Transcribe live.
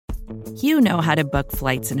You know how to book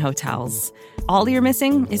flights and hotels. All you're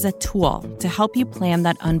missing is a tool to help you plan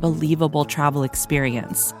that unbelievable travel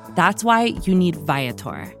experience. That's why you need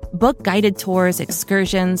Viator. Book guided tours,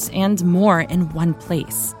 excursions, and more in one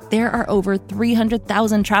place. There are over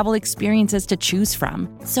 300,000 travel experiences to choose from,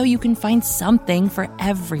 so you can find something for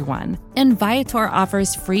everyone. And Viator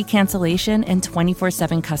offers free cancellation and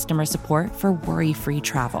 24/7 customer support for worry-free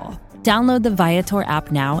travel. Download the Viator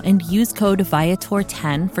app now and use code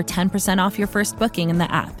Viator10 for 10% off your first booking in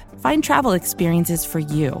the app. Find travel experiences for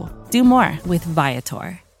you. Do more with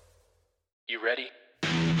Viator. You ready?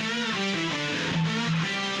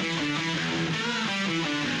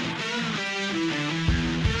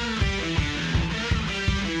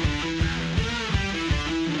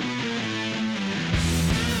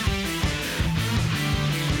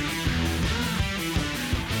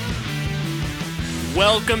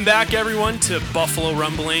 Welcome back, everyone, to Buffalo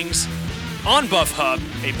Rumblings on Buff Hub,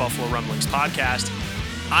 a Buffalo Rumblings podcast.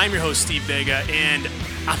 I'm your host, Steve Vega, and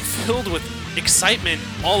I'm filled with excitement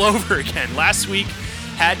all over again. Last week,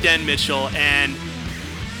 had Den Mitchell, and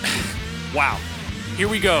wow, here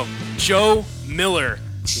we go. Joe Miller,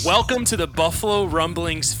 welcome to the Buffalo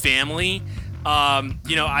Rumblings family.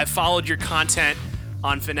 I followed your content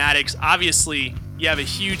on Fanatics. Obviously, you have a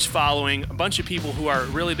huge following, a bunch of people who are a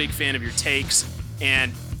really big fan of your takes.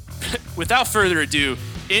 And without further ado,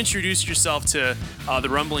 introduce yourself to the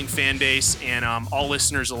Rumbling fan base and all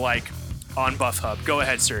listeners alike on Buff Hub. Go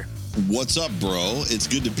ahead, sir. What's up, bro? It's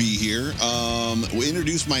good to be here. We'll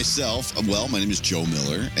introduce myself. Well, my name is Joe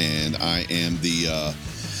Miller, and I am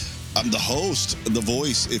I'm the host, the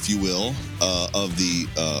voice, if you will, of the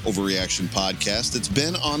Overreaction podcast. It's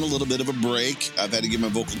been on a little bit of a break. I've had to give my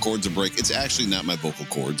vocal cords a break. It's actually not my vocal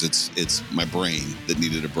cords. It's my brain that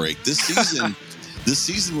needed a break. This season... This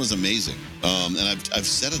season was amazing, and I've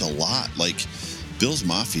said it a lot, like, Bills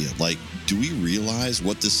Mafia, like, do we realize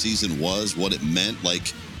what this season was, what it meant, like,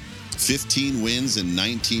 15 wins in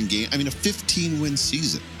 19 games, I mean, a 15-win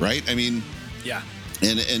season, right? I mean, yeah,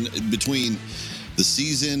 and between the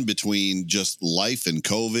season, between just life and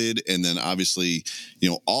COVID, and then obviously,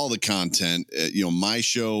 all the content, my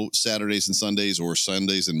show Saturdays and Sundays, or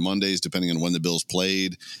Sundays and Mondays, depending on when the Bills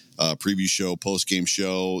played, preview show, post-game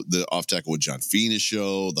show, the Off Tackle with John Fina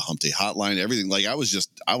show, the Hump Day Hotline, everything. Like, I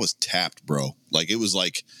was tapped, bro. Like, it was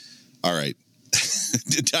like, all right,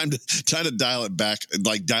 time to dial it back,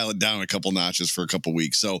 like dial it down a couple notches for a couple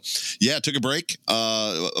weeks. So yeah, took a break,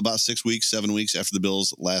 about 7 weeks after the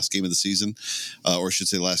Bills' last game of the season, or I should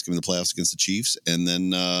say last game of the playoffs against the Chiefs. And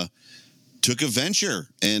then, took a venture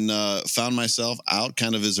and found myself out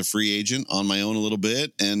kind of as a free agent on my own a little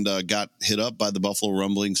bit, and got hit up by the Buffalo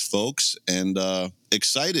Rumblings folks, and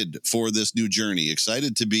excited for this new journey,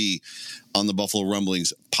 excited to be on the Buffalo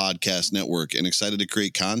Rumblings podcast network, and excited to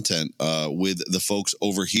create content with the folks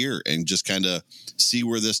over here and just kind of see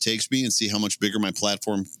where this takes me and see how much bigger my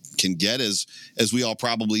platform can get. As we all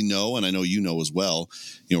probably know, and I know you know as well,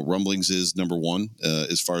 Rumblings is number one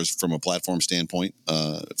as far as from a platform standpoint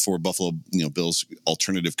for Buffalo Bills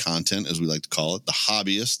alternative content, as we like to call it, the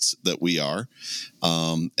hobbyists that we are.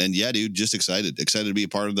 And yeah, dude, just excited to be a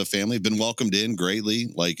part of the family. Been welcomed in greatly.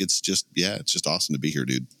 Like, it's just awesome to be here,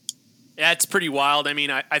 dude. Yeah, it's pretty wild. I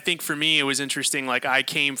mean, I think for me, it was interesting. Like, I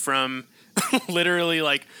came from literally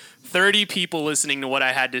like 30 people listening to what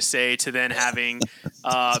I had to say to then having,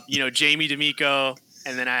 Jamie D'Amico.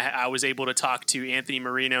 And then I was able to talk to Anthony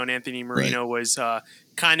Marino, and Anthony Marino was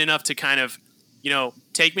kind enough to kind of,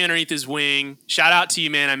 take me underneath his wing. Shout out to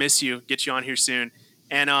you, man. I miss you. Get you on here soon.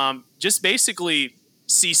 And just basically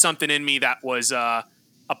see something in me that was a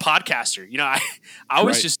podcaster. I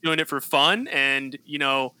was just doing it for fun, and,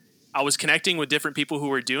 I was connecting with different people who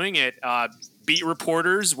were doing it. Beat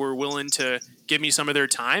reporters were willing to give me some of their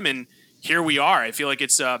time, and here we are. I feel like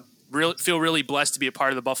it's feel really blessed to be a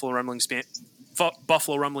part of the Buffalo Rumblings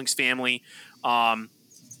family.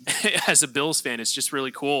 As a Bills fan, it's just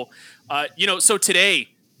really cool. So today,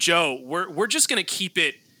 Joe, we're just gonna keep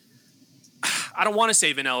it. I don't want to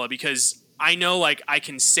say vanilla, because I know, like, I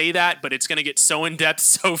can say that, but it's going to get so in-depth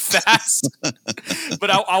so fast. But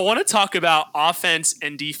I want to talk about offense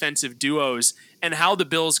and defensive duos and how the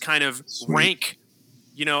Bills kind of rank.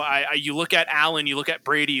 You look at Allen, you look at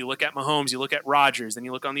Brady, you look at Mahomes, you look at Rodgers, then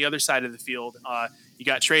you look on the other side of the field. You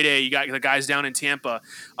got Trey Day, you got the guys down in Tampa.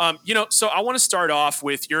 So I want to start off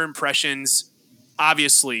with your impressions,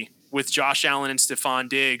 obviously, with Josh Allen and Stephon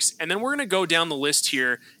Diggs. And then we're going to go down the list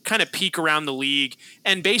here, kind of peek around the league.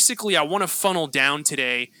 And basically, I want to funnel down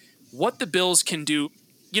today what the Bills can do,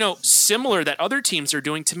 similar that other teams are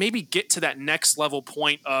doing to maybe get to that next level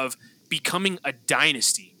point of becoming a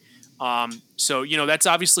dynasty. So, that's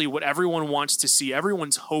obviously what everyone wants to see.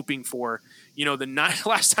 Everyone's hoping for. The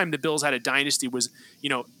last time the Bills had a dynasty was,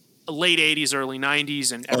 late 80s, early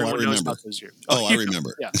 90s, and everyone knows about those years. I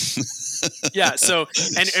remember. Yeah. Yeah. So,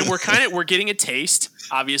 and we're getting a taste.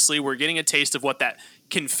 Obviously, we're getting a taste of what that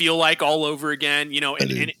can feel like all over again.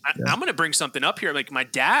 I'm going to bring something up here. Like my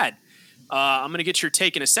dad, I'm going to get your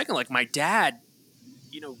take in a second. Like my dad,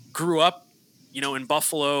 grew up, in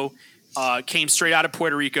Buffalo, came straight out of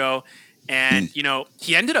Puerto Rico, and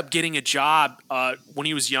he ended up getting a job when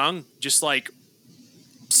he was young, just like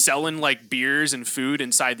selling like beers and food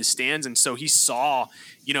inside the stands. And so he saw,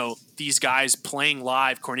 these guys playing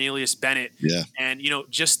live, Cornelius Bennett, and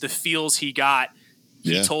just the feels he got.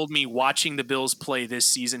 He told me watching the Bills play this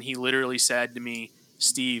season, he literally said to me,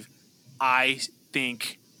 Steve, I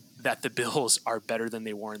think that the Bills are better than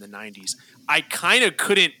they were in the 90s. I kind of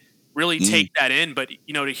couldn't really take that in, but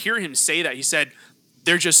to hear him say that, he said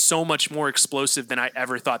they're just so much more explosive than I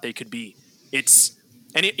ever thought they could be.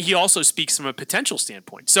 He also speaks from a potential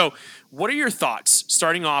standpoint. So what are your thoughts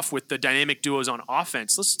starting off with the dynamic duos on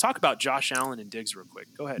offense? Let's talk about Josh Allen and Diggs real quick.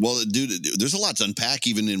 Go ahead. Well, dude, there's a lot to unpack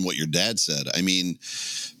even in what your dad said. I mean,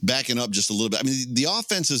 backing up just a little bit. I mean, the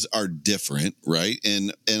offenses are different, right?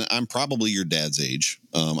 And I'm probably your dad's age.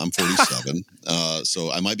 I'm 47.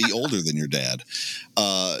 So I might be older than your dad.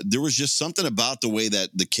 There was just something about the way that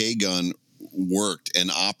the K-gun worked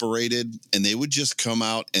and operated, and they would just come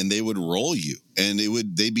out and they would roll you, and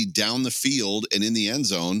they'd be down the field and in the end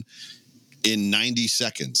zone in 90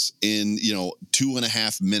 seconds, in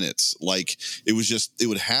 2.5 minutes. Like it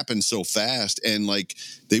would happen so fast, and like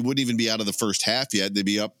they wouldn't even be out of the first half yet. They'd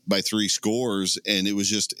be up by 3 scores, and it was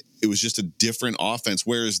just a different offense.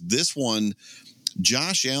 Whereas this one,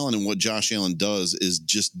 Josh Allen and what Josh Allen does is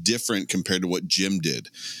just different compared to what Jim did.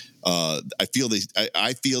 I feel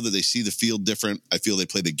that they see the field different. I feel they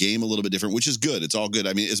play the game a little bit different, which is good. It's all good.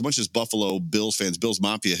 I mean, as much as Buffalo Bills fans, Bills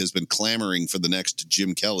Mafia has been clamoring for the next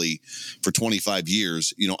Jim Kelly for 25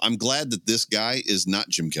 years. I'm glad that this guy is not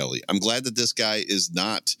Jim Kelly. I'm glad that this guy is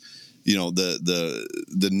not,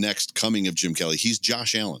 the next coming of Jim Kelly. He's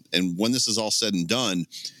Josh Allen. And when this is all said and done,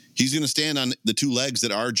 he's going to stand on the 2 legs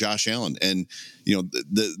that are Josh Allen. And,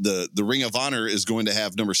 the Ring of Honor is going to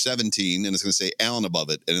have number 17, and it's going to say Allen above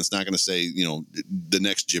it. And it's not going to say, the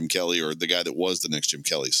next Jim Kelly or the guy that was the next Jim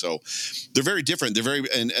Kelly. So they're very different. They're very,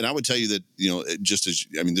 and I would tell you that,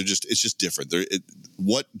 it's just different.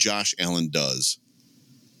 What Josh Allen does.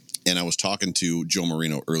 And I was talking to Joe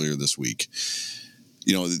Marino earlier this week.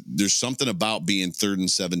 There's something about being 3rd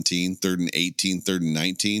and 17, 3rd and 18, 3rd and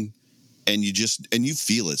 19. And you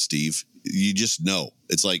feel it, Steve. You just know.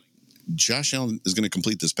 It's like Josh Allen is going to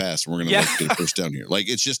complete this pass, and we're going to get a first down here. Like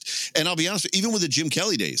it's just, and I'll be honest, even with the Jim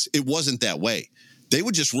Kelly days, it wasn't that way. They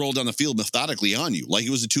would just roll down the field methodically on you, like it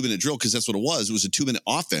was a 2-minute drill, because that's what it was. It was a 2-minute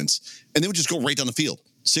offense, and they would just go right down the field,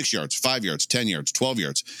 6 yards, 5 yards, 10 yards, 12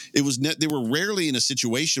 yards. It was they were rarely in a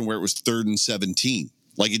situation where it was 3rd and 17.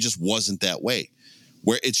 Like it just wasn't that way.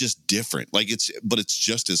 Where it's just different. But it's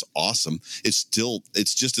just as awesome. It's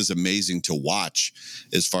just as amazing to watch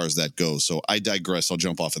as far as that goes. So I digress. I'll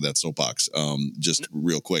jump off of that soapbox just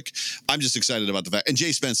real quick. I'm just excited about the fact, and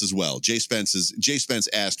Jay Spence as well. Jay Spence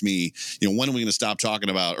asked me, when are we going to stop talking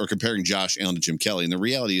about or comparing Josh Allen to Jim Kelly? And the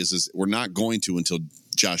reality is we're not going to until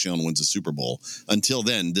Josh Allen wins a Super Bowl. Until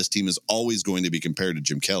then, this team is always going to be compared to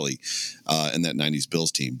Jim Kelly and that 90s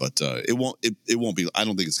Bills team. But it won't be, I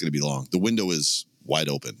don't think it's going to be long. The window is wide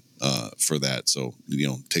open for that. So,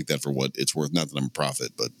 take that for what it's worth. Not that I'm a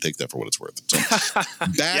prophet, but take that for what it's worth. So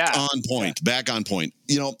back on point.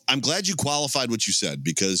 I'm glad you qualified what you said,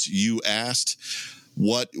 because you asked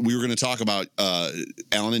what we were going to talk about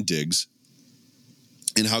Allen and Diggs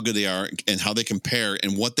and how good they are and how they compare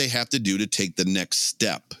and what they have to do to take the next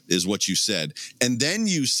step is what you said. And then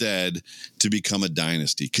you said to become a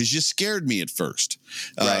dynasty, because you scared me at first.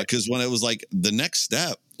 Because when it was like the next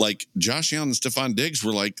step, like Josh Allen and Stephon Diggs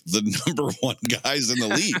were like the number 1 guys in the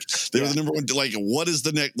league. They were the number 1. Like, what is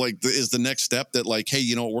the next? Like, is the next step that like, hey,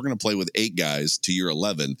 we're going to play with 8 guys to year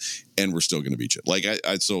 11, and we're still going to beat you. Like,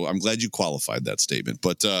 so I'm glad you qualified that statement.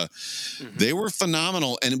 But they were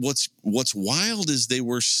phenomenal, and what's wild is they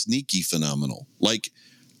were sneaky phenomenal. Like,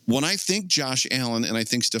 when I think Josh Allen and I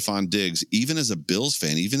think Stephon Diggs, even as a Bills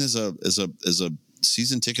fan, even as a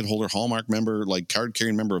season ticket holder, Hallmark member, like card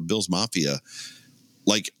carrying member of Bills Mafia.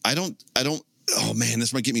 Like, I don't, oh man,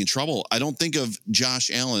 this might get me in trouble. I don't think of Josh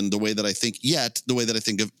Allen the way that I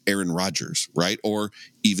think of Aaron Rodgers, right? Or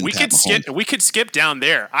even Pat Mahomes. We could skip down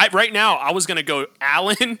there. Right now, I was going to go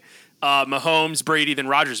Allen, Mahomes, Brady, then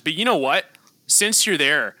Rodgers. But you know what? Since you're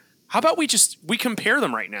there, how about we compare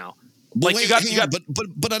them right now? But Like wait, you got, hang on,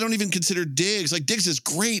 but I don't even consider Diggs. Like Diggs is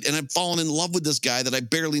great, and I've fallen in love with this guy that I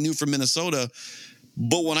barely knew from Minnesota.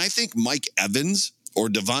 But when I think Mike Evans or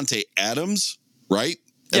Devontae Adams, right?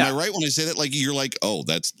 Am I right when I say that? Like you're like, oh,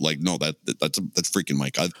 that's like no, that's freaking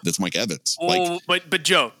Mike. That's Mike Evans. Oh, but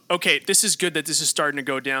Joe, okay, this is good that this is starting to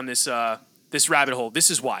go down this this rabbit hole. This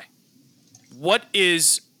is why. What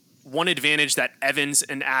is one advantage that Evans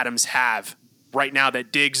and Adams have right now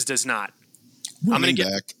that Diggs does not? I'm going to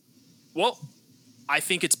get back. Well, I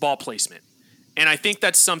think it's ball placement. And I think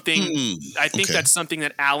that's something that's something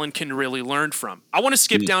that Allen can really learn from. I want to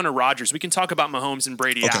skip down to Rodgers. We can talk about Mahomes and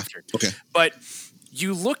Brady after. Okay. But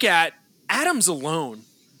you look at Adams alone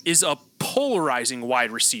is a polarizing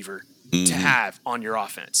wide receiver to have on your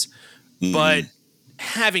offense. But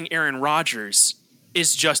having Aaron Rodgers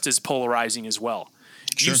is just as polarizing as well.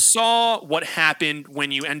 Sure. You saw what happened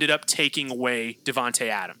when you ended up taking away Devontae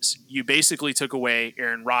Adams. You basically took away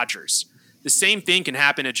Aaron Rodgers. The same thing can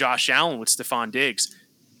happen to Josh Allen with Stephon Diggs.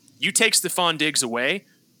 You take Stephon Diggs away,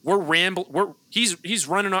 he's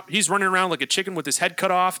running around like a chicken with his head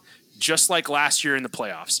cut off, just like last year in the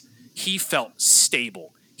playoffs. He felt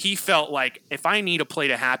stable. He felt like if I need a play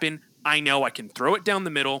to happen, I know I can throw it down the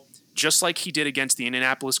middle, just like he did against the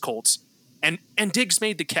Indianapolis Colts. And Diggs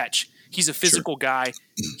made the catch. He's a physical guy.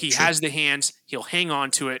 He has the hands. He'll hang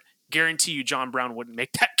on to it. Guarantee you John Brown wouldn't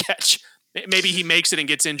make that catch. Maybe he makes it and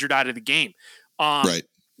gets injured out of the game. Right.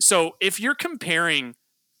 So if you're comparing,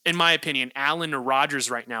 in my opinion, Allen to Rodgers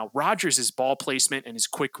right now, Rodgers' is ball placement and his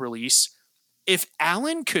quick release. If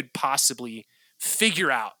Allen could possibly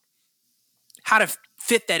figure out how to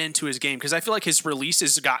fit that into his game, because I feel like his release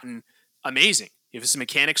has gotten amazing. His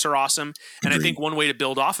mechanics are awesome. And I think one way to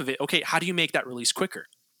build off of it, okay, how do you make that release quicker?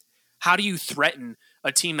 How do you threaten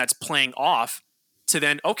a team that's playing off to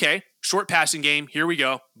then, okay, short passing game, here we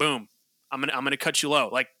go, boom. I'm gonna cut you low.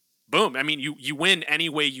 Like, boom. I mean, you win any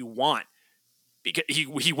way you want. Because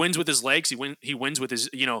he wins with his legs, he wins with his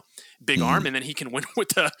big arm, and then he can win with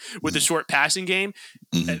the short passing game.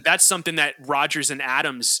 That's something that Rodgers and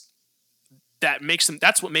Adams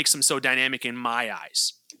that's what makes them so dynamic in my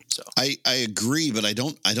eyes. So I agree, but I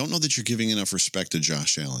don't know that you're giving enough respect to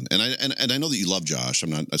Josh Allen. And I know that you love Josh.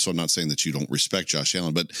 I'm not saying that you don't respect Josh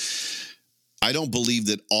Allen, but I don't believe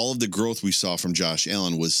that all of the growth we saw from Josh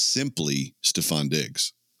Allen was simply Stephon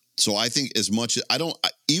Diggs. So I think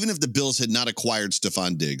even if the Bills had not acquired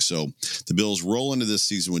Stephon Diggs, so the Bills roll into this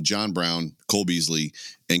season with John Brown, Cole Beasley,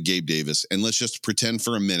 and Gabe Davis, and let's just pretend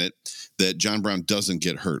for a minute that John Brown doesn't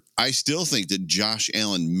get hurt. I still think that Josh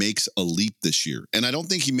Allen makes a leap this year. And I don't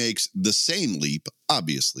think he makes the same leap,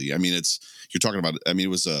 obviously. I mean, you're talking about, I mean, it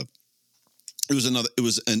was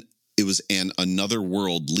an another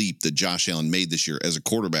world leap that Josh Allen made this year as a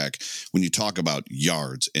quarterback when you talk about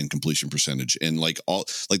yards and completion percentage and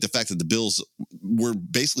the fact that the Bills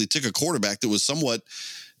basically took a quarterback that was somewhat,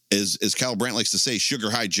 as Kyle Brandt likes to say,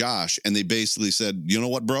 sugar high Josh, and they basically said, you know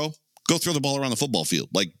what, bro, go throw the ball around the football field.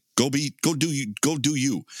 Like go do you.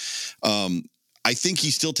 I think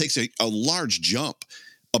he still takes a large jump.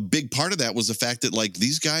 A big part of that was the fact that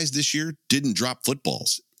these guys this year didn't drop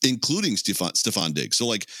footballs, including Stephon Diggs.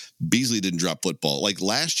 So Beasley didn't drop football.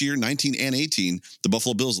 Last year, 19 and 18, the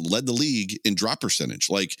Buffalo Bills led the league in drop percentage.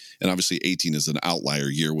 And obviously 18 is an outlier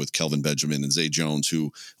year with Kelvin Benjamin and Zay Jones,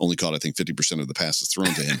 who only caught, I think, 50% of the passes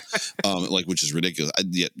thrown to him, which is ridiculous.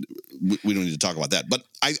 We don't need to talk about that. But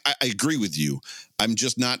I agree with you. I'm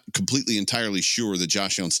just not completely entirely sure that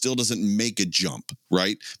Josh Allen still doesn't make a jump,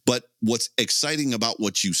 right? But what's exciting about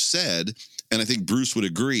what you said, and I think Bruce would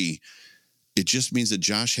agree, it just means that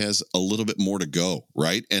Josh has a little bit more to go,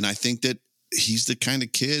 right? And I think that he's the kind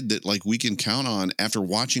of kid that we can count on after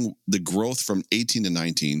watching the growth from 18 to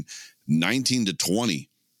 19, 19 to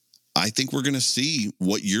 20. I think we're going to see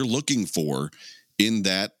what you're looking for in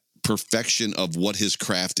that perfection of what his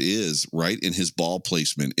craft is, right? In his ball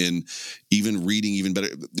placement, in even reading even better.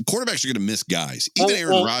 The quarterbacks are going to miss guys. Even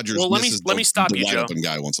Aaron Rodgers misses let me stop you, wide Joe. Open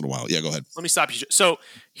guy once in a while. Yeah, go ahead. Let me stop you, Joe. So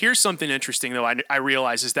here's something interesting, though, I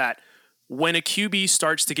realize is that when a QB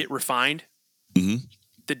starts to get refined,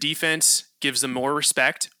 the defense gives them more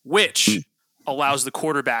respect, which allows the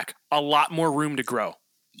quarterback a lot more room to grow.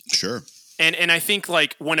 Sure. And I think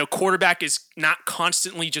when a quarterback is not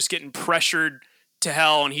constantly just getting pressured to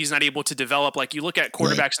hell and he's not able to develop, you look at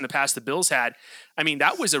quarterbacks in the past the Bills had, I mean,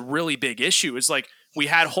 that was a really big issue. It's we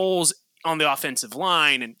had holes on the offensive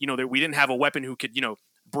line and, that we didn't have a weapon who could,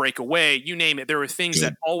 break away, you name it. There were things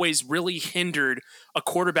that always really hindered a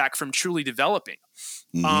quarterback from truly developing.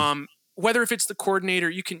 Whether if it's the coordinator,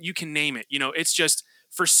 you can name it. It's just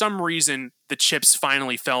for some reason the chips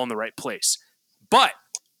finally fell in the right place. But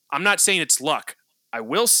I'm not saying it's luck. I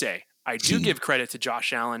will say I do give credit to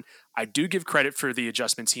Josh Allen. I do give credit for the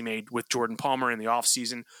adjustments he made with Jordan Palmer in the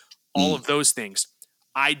offseason, all of those things.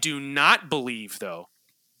 I do not believe, though,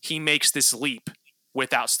 he makes this leap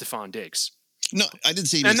without Stephon Diggs. No, I didn't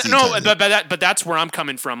say. But that's where I'm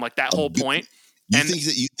coming from. Like that whole point.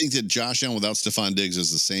 You think that Josh Allen without Stephon Diggs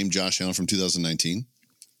is the same Josh Allen from 2019?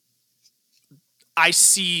 I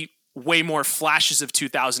see way more flashes of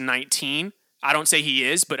 2019. I don't say he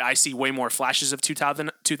is, but I see way more flashes of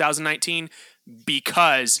 2019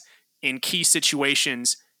 because in key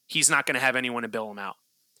situations, he's not going to have anyone to bail him out.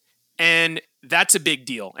 And that's a big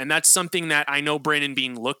deal. And that's something that I know Brandon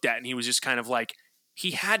Beane looked at, and he was just kind of like,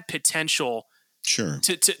 he had potential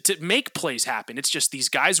to make plays happen. It's just these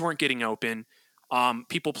guys weren't getting open.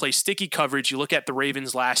 People play sticky coverage. You look at the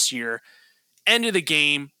Ravens last year, end of the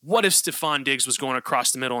game, what if Stephon Diggs was going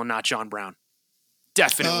across the middle and not John Brown?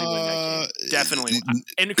 Definitely win that game. Definitely.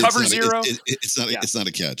 And cover zero. It's not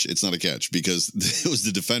a catch. It's not a catch because it was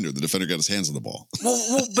the defender. The defender got his hands on the ball.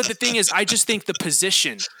 Well, but the thing is, I just think the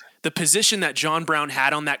position that John Brown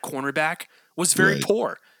had on that cornerback was very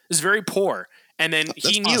poor. It was very poor. And then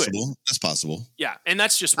he knew it. That's possible. Yeah, and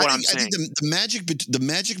that's just what I'm saying. I think the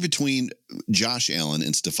magic between Josh Allen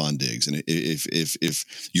and Stephon Diggs, and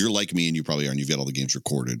if you're like me and you probably are, and you've got all the games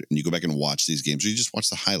recorded, and you go back and watch these games, or you just watch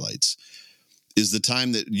the highlights, is the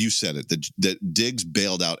time that you said it, that Diggs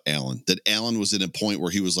bailed out Allen, that Allen was at a point where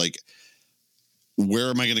he was like, where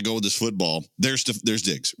am I going to go with this football? There's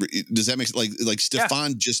Diggs. Does that make sense? Like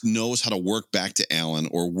Stephon just knows how to work back to Allen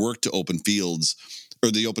or work to open fields or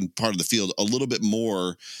the open part of the field a little bit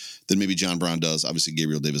more than maybe John Brown does. Obviously,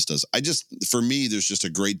 Gabriel Davis does. For me, there's just a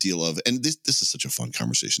great deal of, and this is such a fun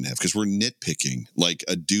conversation to have because we're nitpicking like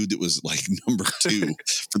a dude that was like number 2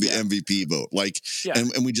 for the MVP vote.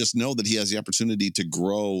 And we just know that he has the opportunity to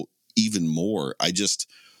grow even more. We're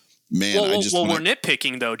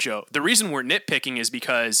nitpicking though, Joe. The reason we're nitpicking is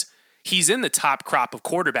because he's in the top crop of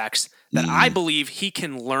quarterbacks that I believe he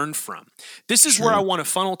can learn from. This is where I want to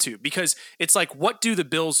funnel to because it's like, what do the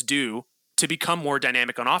Bills do to become more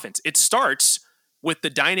dynamic on offense? It starts with the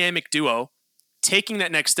dynamic duo taking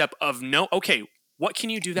that next step of what can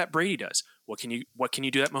you do that Brady does? What can you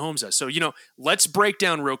do that Mahomes does? So, let's break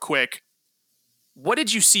down real quick. What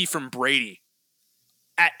did you see from Brady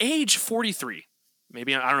at age 43?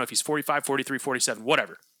 Maybe, I don't know if he's 45, 43, 47,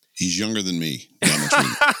 whatever. He's younger than me.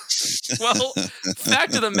 Well,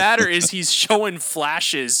 fact of the matter is he's showing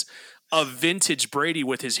flashes of vintage Brady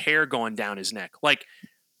with his hair going down his neck. Like,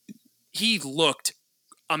 he looked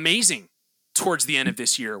amazing towards the end of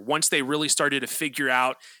this year. Once they really started to figure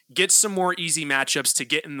out, get some more easy matchups to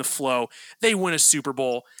get in the flow, they win a Super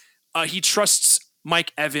Bowl. He trusts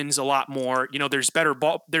Mike Evans a lot more. There's better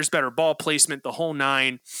ball placement, the whole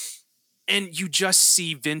nine. And you just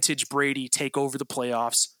see vintage Brady take over the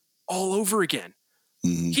playoffs all over again.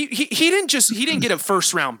 Mm-hmm. He didn't get a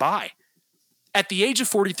first round bye. At the age of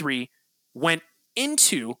 43, went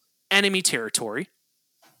into enemy territory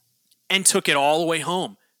and took it all the way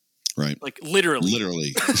home. Right. Like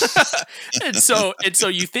literally. and so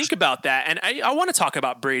you think about that. And I want to talk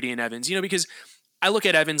about Brady and Evans, because I look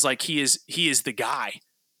at Evans like he is the guy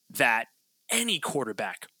that any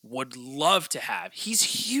quarterback would love to have.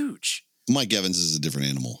 He's huge. Mike Evans is a different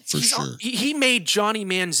animal for sure. He made Johnny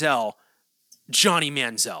Manziel.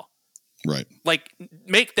 Right. Like,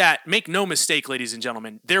 make no mistake, ladies and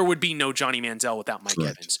gentlemen, there would be no Johnny Manziel without Mike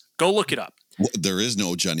Evans. Go look it up. Well, there is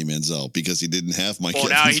no Johnny Manziel because he didn't have Mike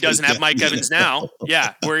Evans. Well, now he doesn't have Mike Evans now.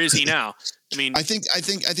 Yeah. Where is he now? I mean, I think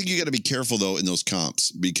you got to be careful though in those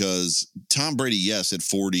comps because Tom Brady, yes, at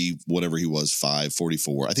 40, whatever he was,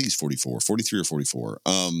 44, I think he's 44, 43 or 44.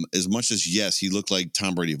 As much as yes, he looked like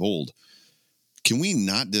Tom Brady of old. Can we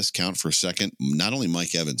not discount for a second, not only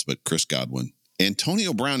Mike Evans, but Chris Godwin?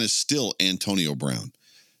 Antonio Brown is still Antonio Brown.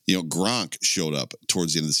 Gronk showed up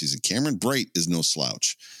towards the end of the season. Cameron Brate is no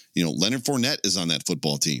slouch. Leonard Fournette is on that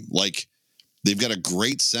football team. Like, they've got a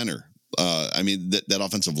great center. That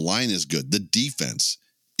offensive line is good. The defense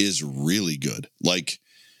is really good. Like,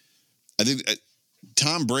 I think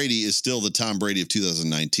Tom Brady is still the Tom Brady of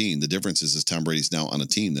 2019. The difference is Tom Brady's now on a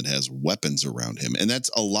team that has weapons around him. And that's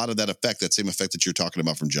a lot of that same effect that you're talking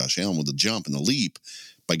about from Josh Allen with the jump and the leap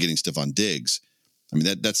by getting Stephon Diggs. I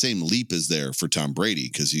mean, that same leap is there for Tom Brady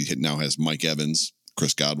because he now has Mike Evans,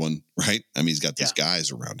 Chris Godwin, right? I mean, he's got these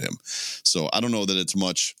guys around him. So I don't know that it's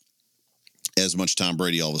as much Tom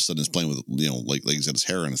Brady all of a sudden is playing with, like he's got his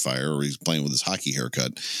hair on fire or he's playing with his hockey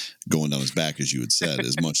haircut going down his back, as you had said,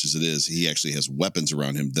 as much as it is, he actually has weapons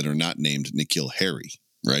around him that are not named N'Keal Harry,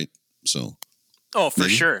 right? So. Oh, for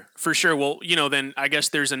sure. For sure. Well, then I guess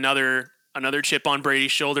there's another chip on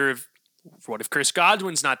Brady's shoulder of What if Chris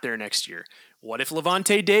Godwin's not there next year? What if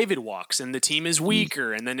Levante David walks and the team is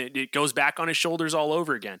weaker and then it goes back on his shoulders all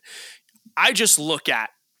over again? I just look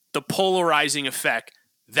at the polarizing effect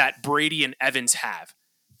that Brady and Evans have.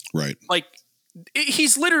 Right. Like,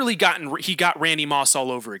 he's literally got Randy Moss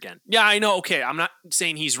all over again. Yeah, I know. Okay, I'm not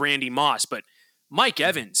saying he's Randy Moss, but Mike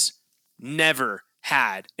Evans never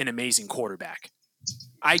had an amazing quarterback.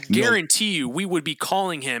 I guarantee you we would be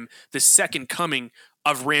calling him the second coming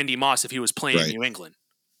of Randy Moss if he was playing in New England.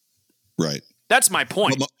 Right. That's my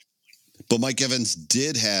point. But Mike Evans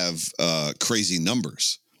did have crazy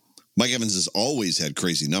numbers. Mike Evans has always had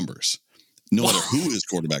crazy numbers, no matter who his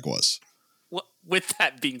quarterback was. Well, with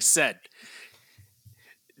that being said,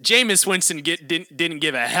 Jameis Winston didn't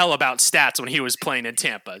give a hell about stats when he was playing in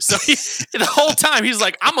Tampa. So the whole time he's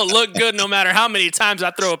like, I'm going to look good no matter how many times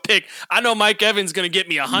I throw a pick. I know Mike Evans going to get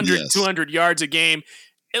me 100, 200 yards a game.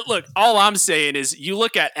 Look, all I'm saying is you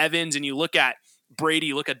look at Evans and you look at Brady,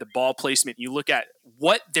 you look at the ball placement, you look at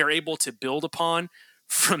what they're able to build upon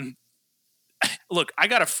from – look, I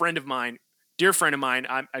got a friend of mine, dear friend of mine.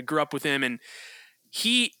 I grew up with him, and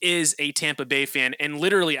he is a Tampa Bay fan. And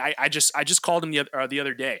literally, I just called him the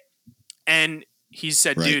other day, and he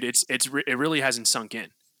said, "Dude, it really hasn't sunk in.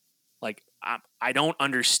 Like, I don't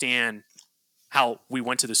understand how we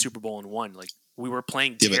went to the Super Bowl and won. Like, we were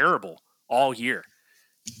playing terrible all year."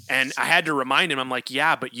 And I had to remind him, I'm like,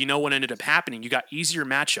 yeah, but you know what ended up happening? You got easier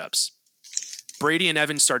matchups. Brady and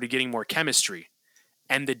Evans started getting more chemistry,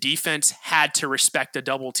 and the defense had to respect a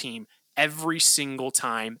double team every single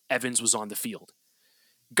time Evans was on the field.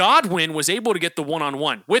 Godwin was able to get the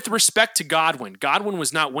one-on-one. With respect to Godwin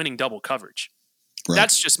was not winning double coverage. Right.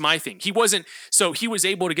 That's just my thing. He wasn't, so he was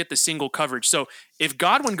able to get the single coverage. So if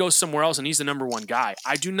Godwin goes somewhere else and he's the number one guy,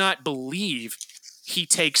 I do not believe he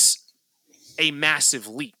takes a massive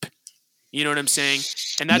leap. You know what I'm saying?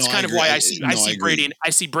 And that's kind of why I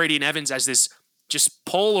see Brady and Evans as this just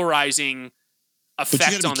polarizing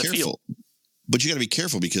effect on the field. But you got to be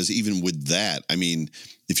careful, because even with that, I mean,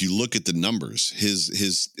 if you look at the numbers,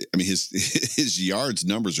 his yards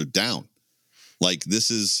numbers are down. Like,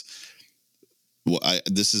 this is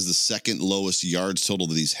the second lowest yards total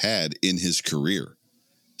that he's had in his career.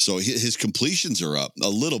 So his completions are up a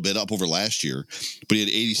little bit, up over last year, but he had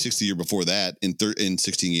 86 the year before that in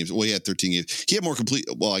 16 games. Well, he had 13 games. He had more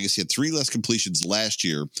I guess he had 3 less completions last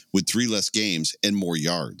year with 3 less games and more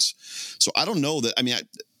yards. So I don't know that. I mean,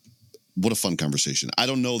 what a fun conversation. I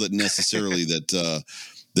don't know that necessarily that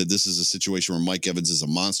this is a situation where Mike Evans is a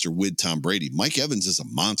monster with Tom Brady. Mike Evans is a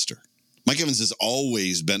monster. Mike Evans has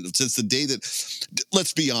always been, since the day that,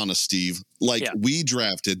 let's be honest, Steve, we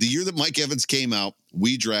drafted, the year that Mike Evans came out,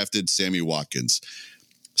 we drafted Sammy Watkins.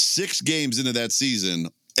 6 games into that season,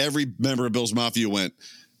 every member of Bills Mafia went,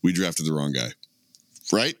 we drafted the wrong guy.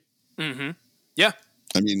 Right? Mm-hmm. Yeah.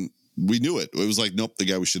 I mean, we knew it. It was like, nope, the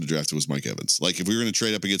guy we should have drafted was Mike Evans. Like, if we were going to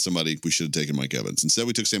trade up and get somebody, we should have taken Mike Evans. Instead,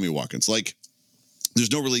 we took Sammy Watkins. Like, there's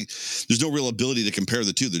no real ability to compare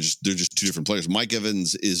the two. They're just 2 different players. Mike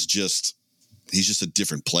Evans is he's just a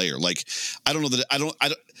different player. Like, I don't know that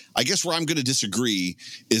I guess where I'm going to disagree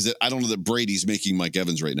is that I don't know that Brady's making Mike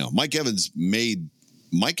Evans right now. Mike Evans may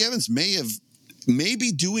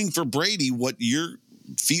be doing for Brady what you're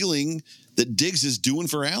feeling that Diggs is doing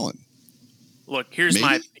for Allen. Look, here's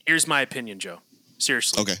my opinion, Joe.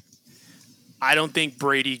 Seriously. Okay. I don't think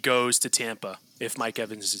Brady goes to Tampa if Mike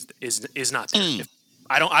Evans is not there.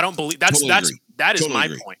 I don't believe that is my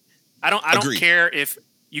point. I don't care if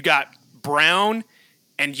you got Brown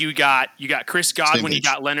and you got Chris Godwin, you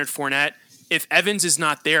got Leonard Fournette. If Evans is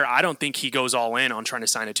not there, I don't think he goes all in on trying to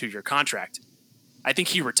sign a 2-year contract. I think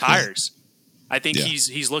he retires. Yeah. I think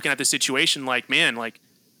he's looking at the situation like, man, like,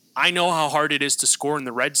 I know how hard it is to score in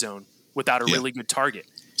the red zone without a really good target.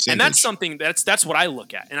 And that's something that's what I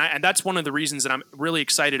look at. And that's one of the reasons that I'm really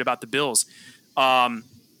excited about the Bills.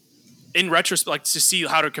 In retrospect, like, to see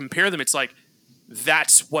how to compare them, it's like,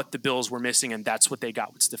 that's what the Bills were missing, and that's what they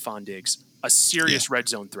got with Stephon Diggs. A serious red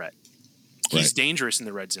zone threat. He's dangerous in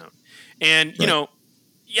the red zone. And, you know,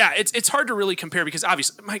 it's hard to really compare because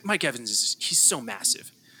obviously Mike Evans he's so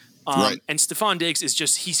massive. And Stephon Diggs is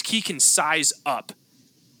just he can size up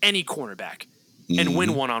any cornerback and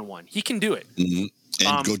win one-on-one. He can do it. Mm-hmm.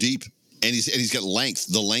 And go deep. And he's got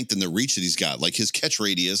the length and the reach that he's got. Like, his catch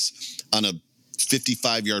radius on a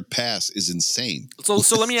 55-yard pass is insane. So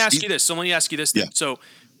let me ask you this. Then. So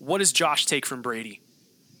what does Josh take from Brady?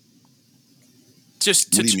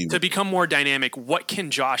 Just to become more dynamic, what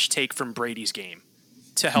can Josh take from Brady's game?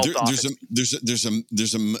 to help offense.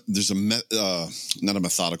 Not a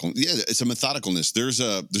methodical. Yeah, it's a methodicalness. There's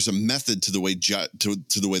a method to the way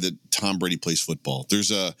to the way that Tom Brady plays football.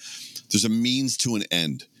 There's a means to an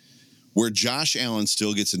end. Where Josh Allen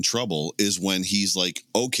still gets in trouble is when he's like,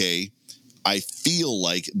 okay, I feel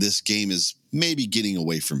like this game is maybe getting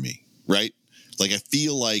away from me, right? Like I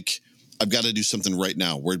feel like I've got to do something right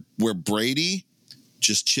now. Where Brady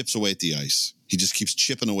just chips away at the ice. He just keeps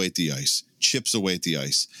chipping away at the ice, chips away at the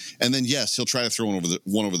ice. And then, yes, he'll try to throw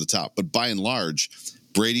one over the top. But by and large,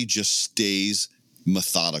 Brady just stays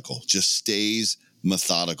methodical,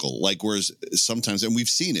 Like, whereas sometimes, and we've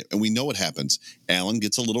seen it, and we know what happens. Allen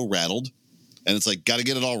gets a little rattled, and it's like, got to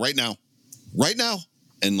get it all right now.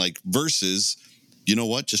 And like, versus, you know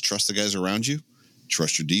what? Just trust the guys around you.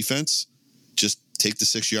 Trust your defense. Just take the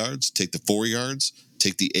 6 yards, take the 4 yards,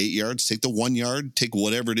 take the 8 yards, take the 1 yard, take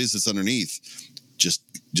whatever it is that's underneath.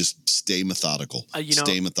 Just stay methodical.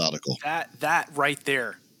 Stay methodical. That right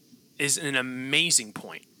there is an amazing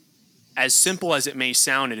point. As simple as it may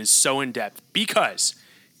sound, it is so in depth because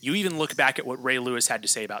you even look back at what Ray Lewis had to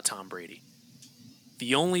say about Tom Brady.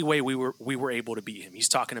 The only way we were able to beat him, he's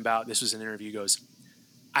talking about, this was an interview, he goes,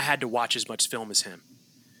 I had to watch as much film as him.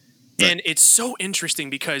 Right. And it's so interesting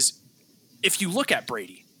because if you look at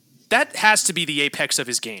Brady, that has to be the apex of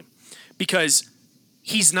his game because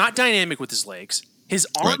he's not dynamic with his legs. His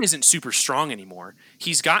arm isn't super strong anymore.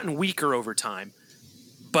 He's gotten weaker over time,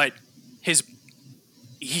 but he's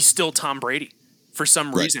still Tom Brady for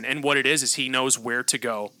some reason. And what it is he knows where to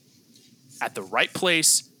go at the right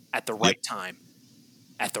place, at the right time,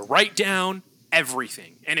 at the right down,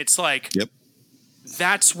 everything. And it's like,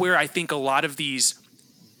 that's where I think a lot of these,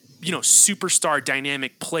 superstar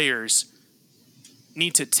dynamic players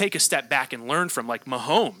need to take a step back and learn from. Like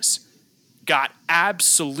Mahomes got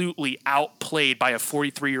absolutely outplayed by a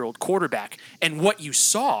 43-year-old quarterback. And what you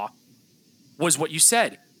saw was what you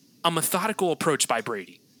said, a methodical approach by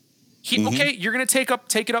Brady. Okay, you're going to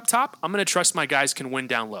take it up top. I'm going to trust my guys can win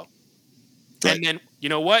down low. Right. And then, you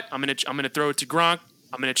know what? I'm going to throw it to Gronk.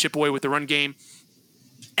 I'm going to chip away with the run game.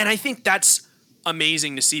 And I think that's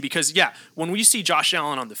amazing to see because, when we see Josh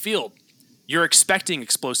Allen on the field, you're expecting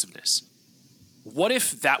explosiveness. What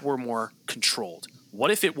if that were more controlled? What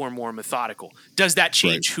if it were more methodical? Does that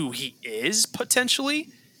change who he is potentially?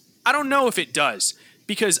 I don't know if it does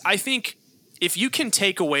because I think if you can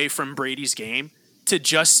take away from Brady's game to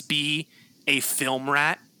just be a film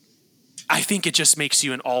rat, I think it just makes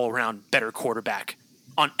you an all-around better quarterback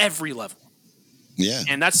on every level. Yeah.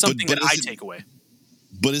 And that's something that I take away.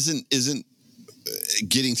 But isn't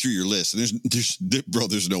getting through your list, and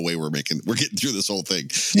there's no way we're getting through this whole thing.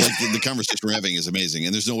 Like the conversation we're having is amazing,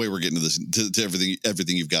 and there's no way we're getting to this to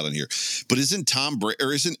everything you've got on here. But isn't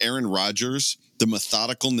Aaron Rodgers the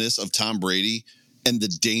methodicalness of Tom Brady and the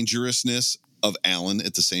dangerousness of Allen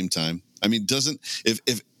at the same time? I mean,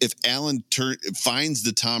 if Allen finds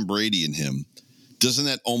the Tom Brady in him, doesn't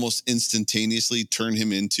that almost instantaneously turn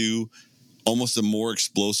him into almost a more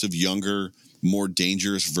explosive, younger, more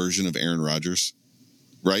dangerous version of Aaron Rodgers?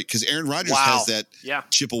 Right? Because Aaron Rodgers has that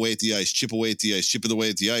chip away at the ice, chip away at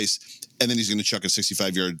the ice, and then he's going to chuck a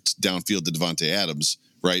 65 yards downfield to Devontae Adams,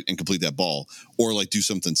 right, and complete that ball, or like do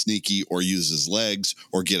something sneaky, or use his legs,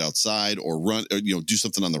 or get outside, or run, or, do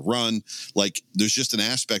something on the run. Like there's just an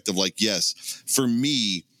aspect of like, yes, for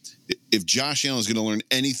me, if Josh Allen is going to learn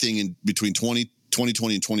anything in between 2020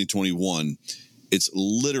 and 2021, it's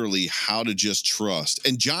literally how to just trust.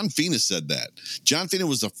 And John Fina said that. John Fina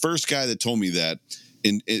was the first guy that told me that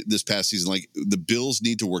in this past season. Like the Bills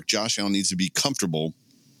need to work. Josh Allen needs to be comfortable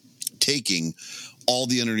taking all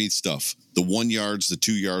the underneath stuff, the 1 yards, the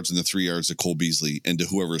 2 yards, and the 3 yards to Cole Beasley and to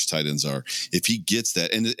whoever his tight ends are. If he gets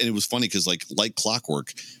that, and it was funny because like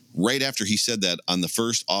clockwork, right after he said that on the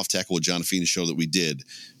first Off Tackle with John Fina show that we did,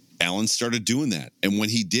 Allen started doing that. And when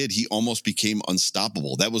he did, he almost became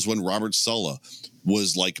unstoppable. That was when Robert Saleh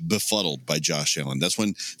was like befuddled by Josh Allen. That's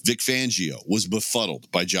when Vic Fangio was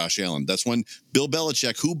befuddled by Josh Allen. That's when Bill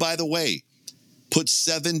Belichick, who, by the way, put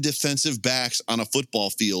 7 defensive backs on a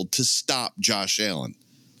football field to stop Josh Allen.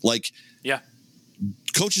 Like,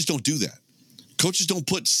 coaches don't do that. Coaches don't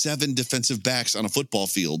put 7 defensive backs on a football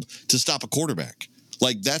field to stop a quarterback.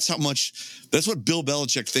 Like, that's what Bill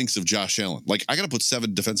Belichick thinks of Josh Allen. Like, I got to put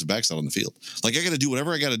 7 defensive backs out on the field. Like, I got to do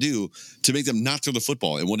whatever I got to do to make them not throw the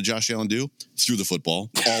football. And what did Josh Allen do? Threw the football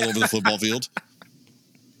all over the football field.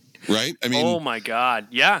 Right? I mean, oh my God.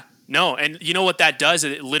 Yeah. No. And you know what that does?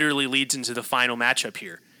 It literally leads into the final matchup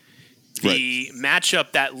here. The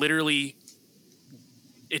matchup that literally,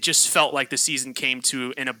 it just felt like the season came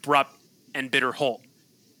to an abrupt and bitter halt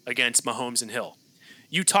against Mahomes and Hill.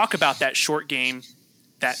 You talk about that short game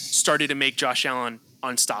that started to make Josh Allen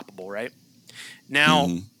unstoppable, right? Now,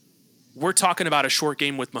 we're talking about a short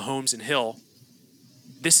game with Mahomes and Hill.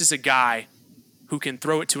 This is a guy who can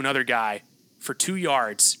throw it to another guy for 2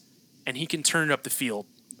 yards, and he can turn it up the field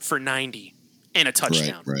for 90 and a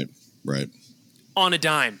touchdown. Right. On a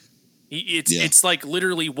dime. It's like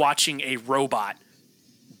literally watching a robot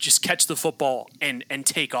just catch the football and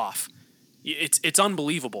take off. It's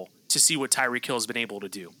unbelievable to see what Tyreek Hill has been able to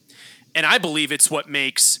do. And I believe it's what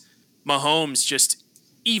makes Mahomes just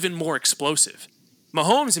even more explosive.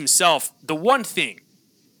 Mahomes himself, the one thing,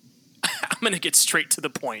 I'm going to get straight to the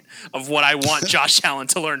point of what I want Josh Allen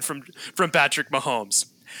to learn from Patrick Mahomes.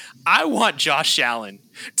 I want Josh Allen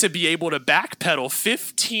to be able to backpedal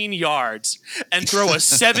 15 yards and throw a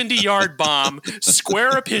 70-yard bomb,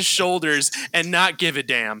 square up his shoulders, and not give a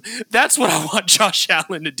damn. That's what I want Josh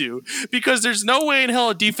Allen to do, because there's no way in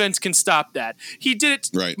hell a defense can stop that. He did it.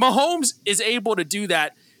 Right. Mahomes is able to do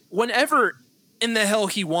that whenever in the hell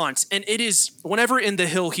he wants, and it is whenever in the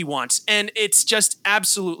hill he wants, and it's just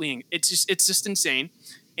absolutely, it's just insane.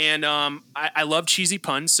 And I love cheesy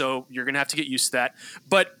puns, so you're gonna have to get used to that.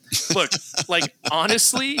 But look, like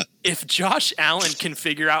honestly, if Josh Allen can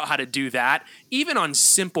figure out how to do that, even on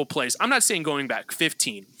simple plays, I'm not saying going back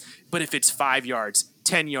 15, but if it's 5 yards,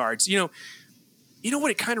 10 yards, you know what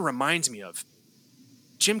it kind of reminds me of?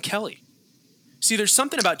 Jim Kelly. See, there's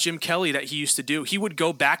something about Jim Kelly that he used to do. He would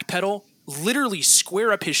go backpedal, literally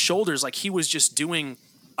square up his shoulders like he was just doing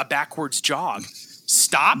a backwards jog.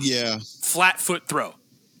 Stop. Yeah. Flat foot throw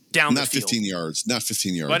down not the field. 15 yards. Not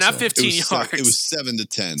 15 yards. But not 15 yards. It was 7 to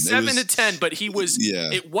 10. 7 to 10, but he was.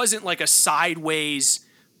 Yeah. It wasn't like a sideways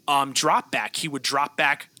drop back. He would drop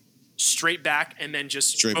back, straight back, and then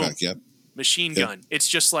just straight boom, back. Yep. Machine gun. It's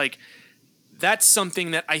just like that's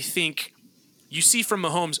something that I think you see from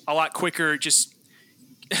Mahomes a lot quicker. Just,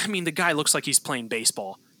 I mean, the guy looks like he's playing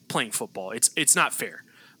baseball, playing football. It's not fair.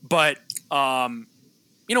 But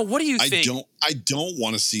what do you think? I don't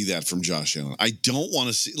want to see that from Josh Allen. I don't want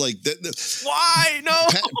to see like that. Why? No.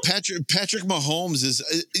 Patrick Mahomes is.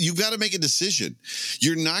 You got to make a decision.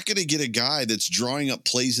 You're not going to get a guy that's drawing up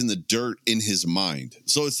plays in the dirt in his mind.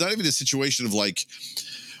 So it's not even a situation of like,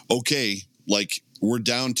 okay, like we're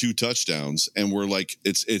down 2 touchdowns and we're like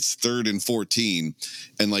it's 3rd and 14,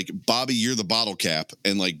 and like Bobby, you're the bottle cap,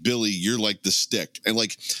 and like Billy, you're like the stick, and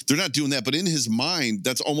like they're not doing that, but in his mind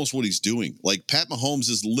that's almost what he's doing. Like Pat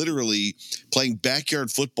Mahomes is literally playing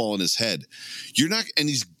backyard football in his head. And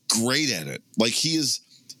he's great at it. Like he is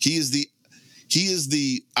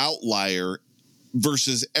the outlier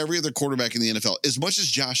versus every other quarterback in the NFL. As much as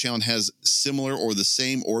Josh Allen has similar or the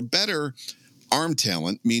same or better arm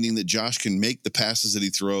talent, meaning that Josh can make the passes that he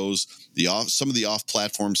throws, some of the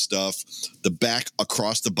off-platform stuff, the back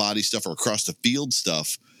across the body stuff or across the field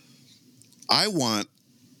stuff. I want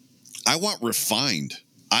refined.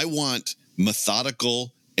 I want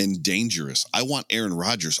methodical and dangerous. I want Aaron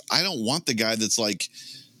Rodgers. I don't want the guy that's like,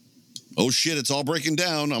 oh shit, it's all breaking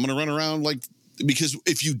down, I'm going to run around like, because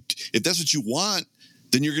if that's what you want,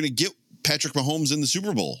 then you're going to get Patrick Mahomes in the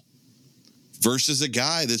Super Bowl. Versus a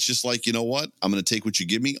guy that's just like, you know what? I'm going to take what you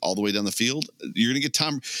give me all the way down the field. You're going to get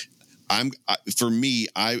Tom. For me,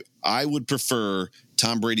 I would prefer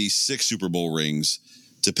Tom Brady's 6 Super Bowl rings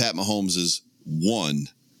to Pat Mahomes's 1,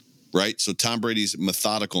 right? So Tom Brady's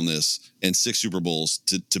methodicalness and 6 Super Bowls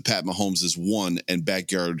to Pat Mahomes's 1 and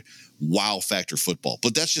backyard wow factor football.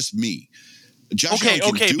 But that's just me. Josh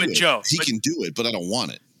Allen can do it. Joe, he can do it, but I don't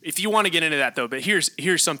want it. If you want to get into that though, but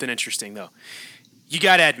here's something interesting though. You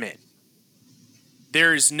got to admit,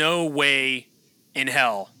 there is no way in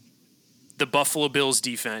hell the Buffalo Bills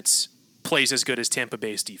defense plays as good as Tampa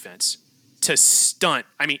Bay's defense to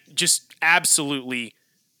just absolutely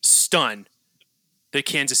stun the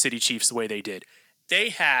Kansas City Chiefs the way they did.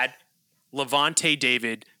 They had Levante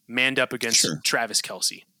David manned up against Travis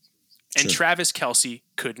Kelce, and Travis Kelce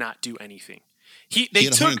could not do anything. He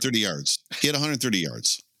had 130 yards. He had 130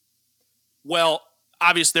 yards. Well,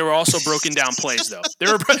 obviously, there were also broken down plays, though.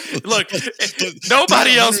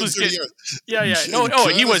 Nobody else was getting. Yeah.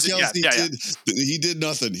 He was. He did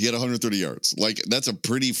nothing. He had 130 yards. Like that's a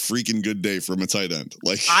pretty freaking good day from a tight end.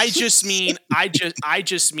 Like I just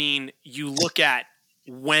mean, you look at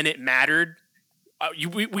when it mattered.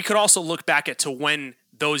 We could also look back to when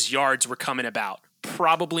those yards were coming about,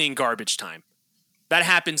 probably in garbage time. That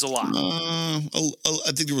happens a lot. I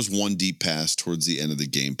think there was one deep pass towards the end of the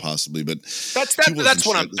game, possibly, but that's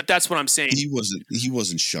what I'm saying. He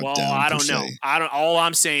wasn't shut down. Well, I don't know. All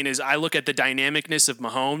I'm saying is I look at the dynamicness of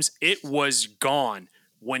Mahomes. It was gone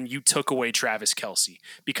when you took away Travis Kelce,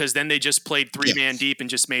 because then they just played three-man deep and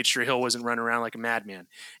just made sure Hill wasn't running around like a madman.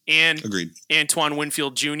 And Agreed. Antoine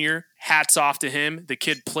Winfield Jr., hats off to him. The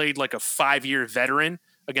kid played like a 5-year veteran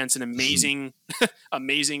against an amazing,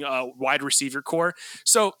 amazing wide receiver core.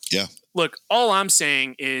 So, look, all I'm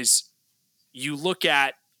saying is you look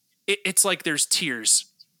at it, it's like there's tiers.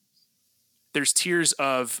 There's tiers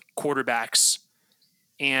of quarterbacks.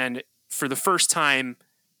 And for the first time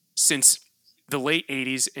since the late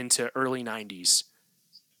 80s into early 90s,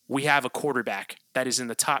 we have a quarterback that is in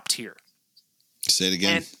the top tier. Say it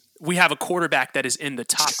again. And we have a quarterback that is in the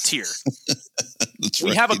top tier. That's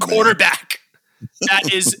we right, have a quarterback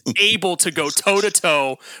that is able to go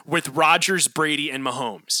toe-to-toe with Rodgers, Brady, and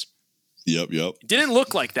Mahomes. Yep. Didn't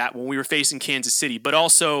look like that when we were facing Kansas City, but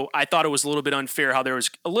also I thought it was a little bit unfair how there was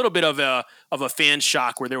a little bit of a fan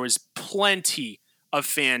shock where there was plenty of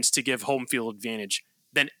fans to give home field advantage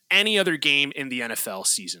than any other game in the NFL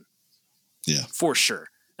season. Yeah. For sure.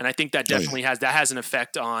 And I think that definitely has an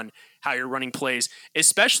effect on how you're running plays,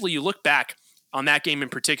 especially you look back on that game in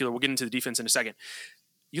particular. We'll get into the defense in a second.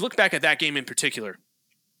 You look back at that game in particular.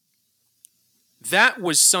 That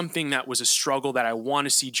was something that was a struggle that I want to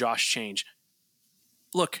see Josh change.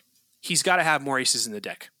 Look, he's got to have more aces in the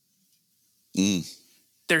deck.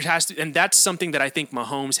 There has to, and that's something that I think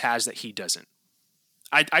Mahomes has that he doesn't.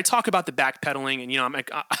 I talk about the backpedaling, and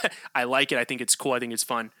I like it. I think it's cool. I think it's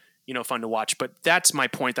fun, fun to watch. But that's my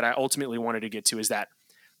point that I ultimately wanted to get to, is that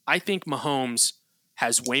I think Mahomes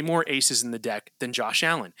has way more aces in the deck than Josh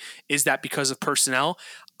Allen. Is that because of personnel?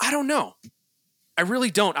 I don't know. I really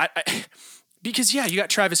don't. Because you got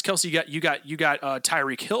Travis Kelce, you got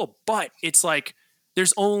Tyreek Hill, but it's like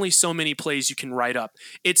there's only so many plays you can write up.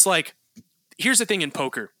 It's like, here's the thing in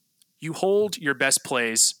poker: you hold your best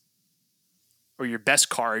plays or your best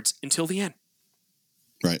cards until the end.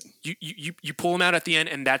 Right. You pull them out at the end,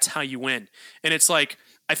 and that's how you win. And it's like,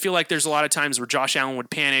 I feel like there's a lot of times where Josh Allen would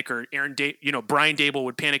panic, or Brian Dable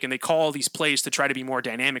would panic, and they call all these plays to try to be more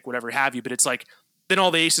dynamic, whatever have you. But it's like, then all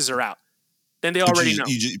the aces are out. Then they already know.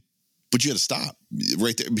 But you got to stop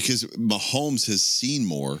right there, because Mahomes has seen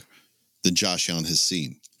more than Josh Allen has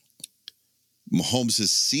seen. Mahomes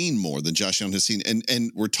has seen more than Josh Allen has seen.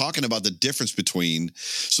 And we're talking about the difference between,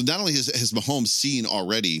 so not only has Mahomes seen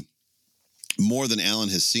already more than Allen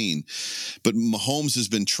has seen, but Mahomes has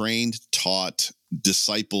been trained, taught,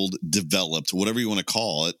 discipled, developed, whatever you want to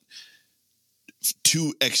call it,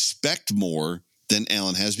 to expect more than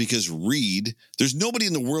Allen has, because Reed, there's nobody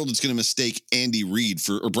in the world that's going to mistake Andy Reid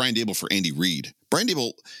or Brian Dable for Andy Reid. Brian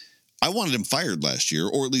Dable, I wanted him fired last year,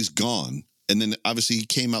 or at least gone. And then obviously he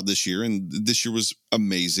came out this year, and this year was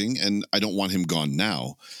amazing, and I don't want him gone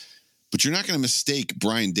now. But you're not going to mistake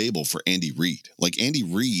Brian Dable for Andy Reid. Like Andy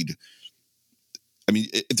Reid, I mean,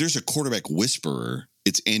 if there's a quarterback whisperer,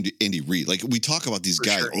 it's Andy Reid. Like, we talk about these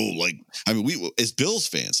guys. Sure. We as Bills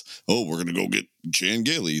fans, we're going to go get Chan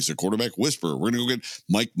Gailey. He's a quarterback whisperer. We're going to go get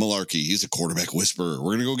Mike Mularkey. He's a quarterback whisperer.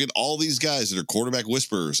 We're going to go get all these guys that are quarterback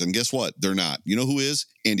whisperers. And guess what? They're not. You know who is?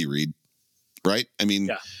 Andy Reid. Right? I mean,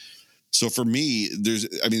 So for me,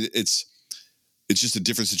 it's just a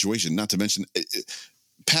different situation. Not to mention,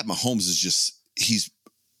 Pat Mahomes is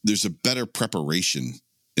there's a better preparation,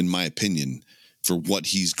 in my opinion, for what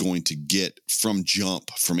he's going to get from jump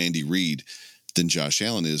from Andy Reid than Josh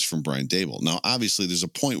Allen is from Brian Dable. Now, obviously, there's a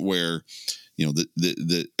point where,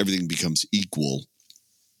 the everything becomes equal.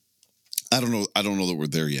 I don't know that we're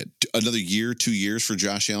there yet. Another year, 2 years for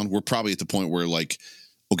Josh Allen, we're probably at the point where, like,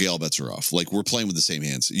 okay, all bets are off. Like, we're playing with the same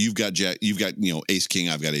hands. You've got ace king,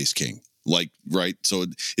 I've got ace king. Like, right? So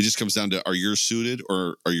it just comes down to, are yours suited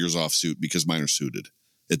or are yours off suit? Because mine are suited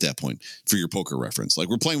at that point, for your poker reference. Like,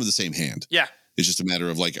 we're playing with the same hand. Yeah. It's just a matter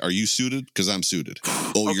of, like, are you suited? Because I'm suited.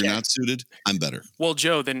 Oh, okay. You're not suited? I'm better. Well,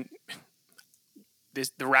 Joe, then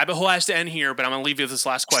the rabbit hole has to end here, but I'm going to leave you with this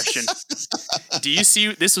last question. Do you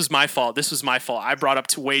see, this was my fault. I brought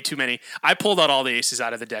up way too many. I pulled out all the aces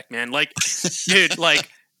out of the deck, man. Like, dude, like,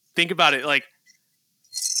 think about it. Like,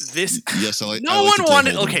 this. Yes, no one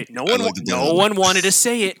wanted to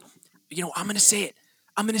say it. I'm going to say it.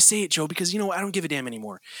 I'm going to say it, Joe, because, I don't give a damn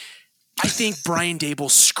anymore. I think Brian Dable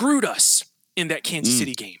screwed us in that Kansas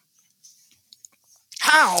City game.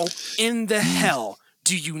 How in the hell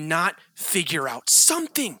do you not figure out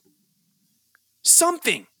something? Does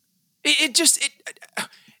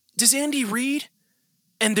Andy Reid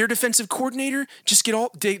and their defensive coordinator just get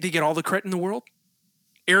all the credit in the world?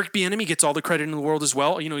 Eric Bieniemy gets all the credit in the world as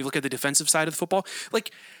well. You look at the defensive side of the football.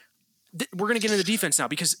 Like, we're going to get into the defense now,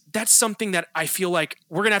 because that's something that I feel like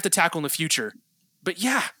we're going to have to tackle in the future. But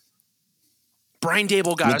yeah, Brian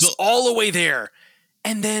Dable got us all the way there.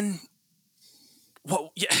 And then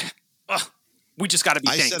Well, yeah. We just got to be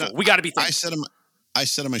thankful. We got to be thankful. I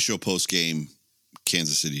said on my show post game,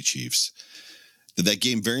 Kansas City Chiefs, that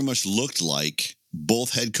game very much looked like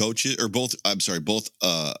both head coaches both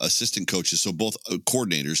assistant coaches. So both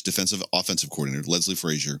coordinators, defensive, offensive coordinator, Leslie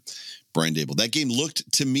Frazier, Brian Daboll. That game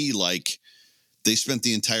looked to me like they spent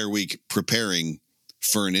the entire week preparing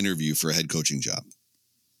for an interview for a head coaching job.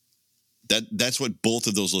 That's what both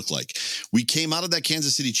of those look like. We came out of that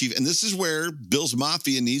Kansas City Chief, and this is where Bills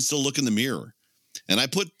Mafia needs to look in the mirror. And I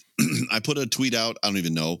put a tweet out. I don't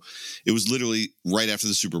even know. It was literally right after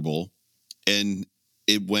the Super Bowl, and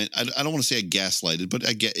it went. I don't want to say I gaslighted, but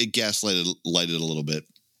it gaslighted a little bit.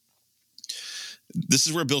 This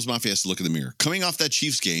is where Bills Mafia has to look in the mirror. Coming off that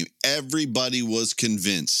Chiefs game, everybody was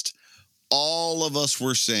convinced. All of us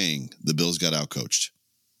were saying the Bills got outcoached.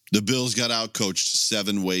 The Bills got outcoached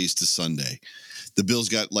 7 ways to Sunday. The Bills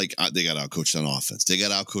got they got outcoached on offense. They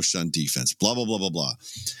got outcoached on defense, blah, blah, blah, blah, blah.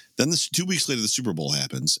 Then 2 weeks later, the Super Bowl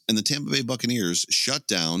happens, and the Tampa Bay Buccaneers shut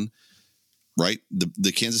down, right,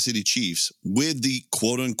 the Kansas City Chiefs with the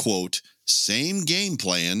quote-unquote same game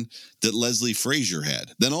plan that Leslie Frazier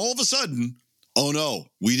had. Then all of a sudden, oh no,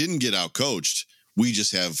 we didn't get outcoached. We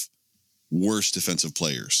just have worse defensive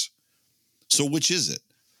players. So which is it?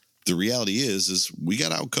 The reality is we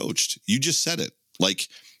got outcoached. You just said it. Like,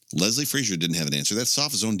 Leslie Frazier didn't have an answer. That's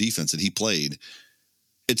off his own defense that he played.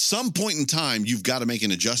 At some point in time, you've got to make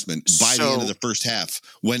an adjustment by the end of the first half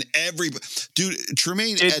when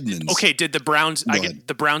Tremaine Edmonds. Okay, did the Browns?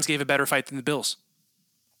 The Browns gave a better fight than the Bills.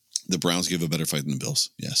 The Browns gave a better fight than the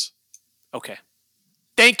Bills. Yes. Okay.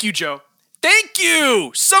 Thank you, Joe. Thank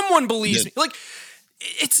you. Someone believes me. Like,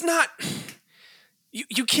 it's not.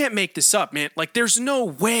 You can't make this up, man. Like, there's no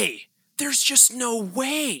way. There's just no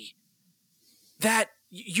way that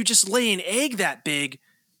you just lay an egg that big.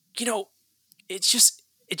 You know, it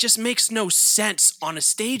just makes no sense on a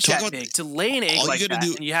stage that big to lay an egg like that.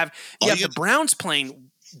 And you have the Browns playing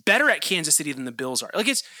better at Kansas City than the Bills are. Like,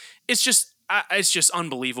 it's just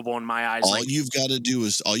unbelievable in my eyes. All you've got to do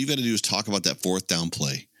is talk about that 4th down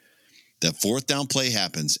play. That 4th down play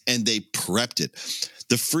happens, and they prepped it.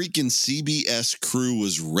 The freaking CBS crew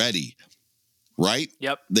was ready, right?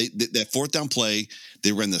 Yep. That 4th down play,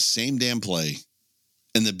 they ran the same damn play,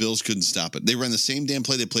 and the Bills couldn't stop it. They ran the same damn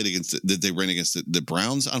play they ran against the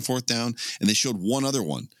Browns on 4th down, and they showed one other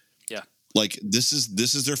one. Yeah. Like, this is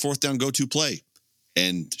their 4th down go-to play.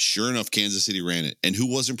 And sure enough, Kansas City ran it. And who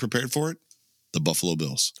wasn't prepared for it? The Buffalo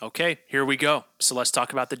Bills. Okay, here we go. So let's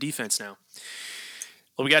talk about the defense now.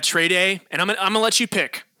 Well, we got Trey Day, and I'm gonna let you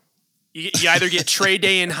pick. You either get Trey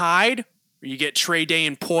Day and Hyde, or you get Trey Day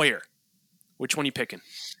and Poyer. Which one are you picking?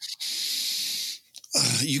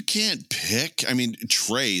 You can't pick. I mean,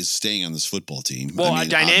 Trey is staying on this football team. Well,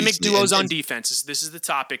 dynamic duos on defense. This is the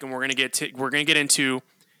topic, and we're gonna get into,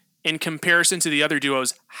 in comparison to the other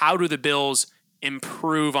duos, how do the Bills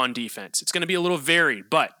improve on defense? It's gonna be a little varied,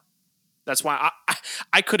 but that's why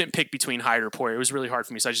I couldn't pick between Hyde or Poyer. It was really hard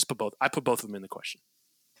for me, so I put both of them in the question.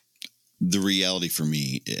 The reality for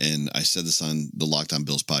me, and I said this on the Locked On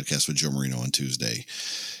Bills podcast with Joe Marino on Tuesday,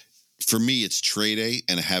 for me, it's Trey Day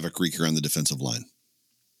and a Havoc Reeker on the defensive line.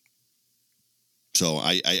 So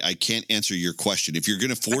I can't answer your question. If you're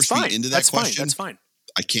going to force me into that question, that's fine.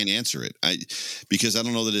 I can't answer it. Because I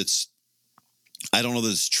don't know that it's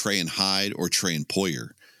Trey and Hyde or Trey and Poyer.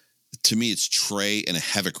 To me, it's Trey and a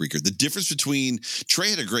Havoc Reeker. The difference between Trey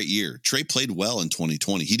had a great year. Trey played well in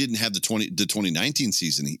 2020. He didn't have the 2019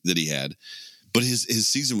 season that he had, but his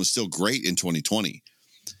season was still great in 2020.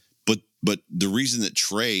 But the reason that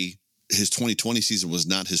Trey, his 2020 season was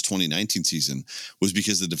not his 2019 season was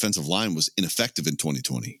because the defensive line was ineffective in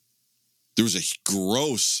 2020. There was a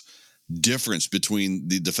gross difference between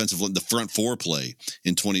the front 4 play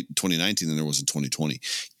in 2019 than there was in 2020.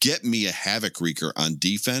 Get me a Havoc Reeker on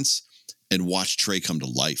defense and watch Trey come to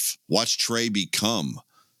life. Watch Trey become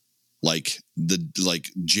like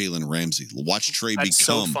Jalen Ramsey. Watch Trey become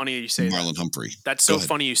so funny you say Marlon Humphrey. That's so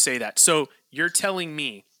funny you say that. So you're telling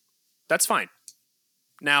me that's fine.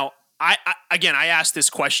 Now, I asked this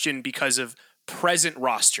question because of present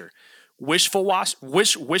roster. Wishful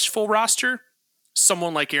roster,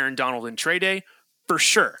 someone like Aaron Donald and Trey Day, for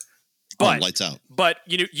sure. But lights out. But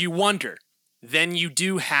you wonder, then you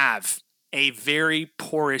do have a very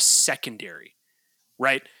porous secondary,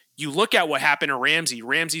 right? You look at what happened to Ramsey.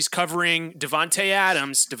 Ramsey's covering Devontae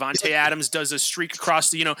Adams. Devontae Adams does a streak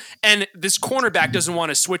across and this cornerback doesn't want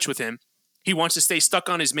to switch with him. He wants to stay stuck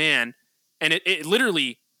on his man. And it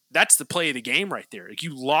literally, that's the play of the game right there. Like,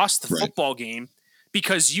 you lost the football game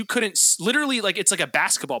because you couldn't literally, like, it's like a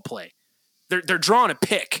basketball play. They're drawing a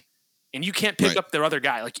pick and you can't pick up their other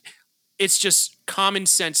guy. Like, It's just common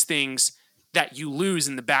sense things that you lose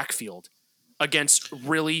in the backfield against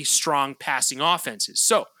really strong passing offenses.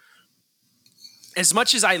 So, as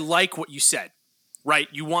much as I like what you said, right?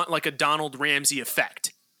 You want like a Donald Ramsey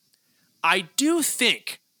effect. I do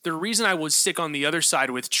think the reason I was sick on the other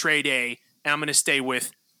side with Trey Day, and I'm going to stay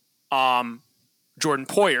with Jordan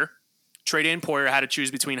Poyer. Trey Day and Poyer, I had to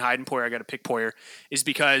choose between Hyde and Poyer. I got to pick Poyer, is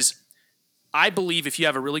because I believe if you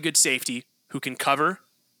have a really good safety who can cover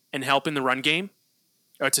and help in the run game,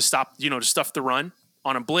 or to stop, to stuff the run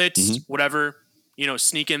on a blitz, whatever,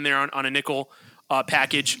 sneak in there on a nickel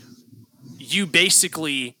package, you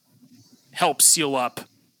basically help seal up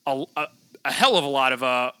a hell of a lot of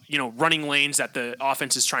running lanes that the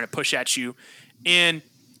offense is trying to push at you. And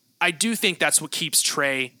I do think that's what keeps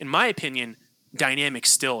Trey, in my opinion, dynamic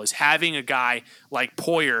still, is having a guy like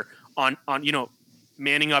Poyer on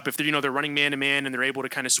manning up. If they're running man to man and they're able to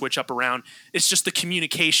kind of switch up around, it's just the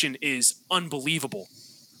communication is unbelievable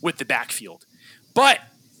with the backfield. But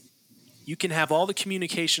you can have all the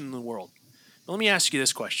communication in the world. Now, let me ask you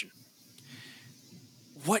this question.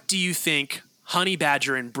 What do you think Honey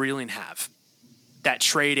Badger and Breeland have that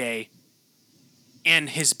Trey Day and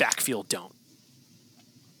his backfield don't?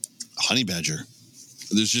 Honey Badger.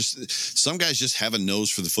 There's just some guys just have a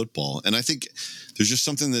nose for the football, and I think there's just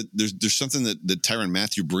something that there's something that Tyrann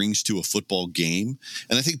Mathieu brings to a football game,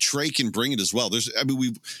 and I think Trey can bring it as well.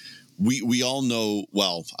 We all know.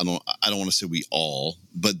 Well, I don't want to say we all,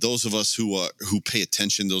 but those of us who pay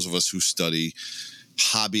attention, those of us who study,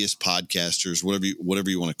 hobbyist podcasters, whatever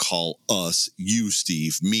you want to call us, you,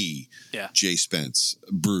 Steve, me, Jay Spence,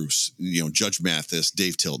 Bruce, Judge Mathis,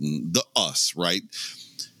 Dave Tilton, the us, right?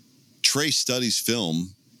 Trey studies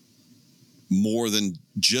film more than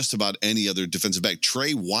just about any other defensive back.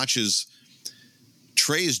 Trey is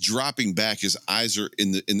dropping back. His eyes are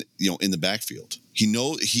in the backfield. He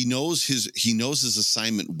knows his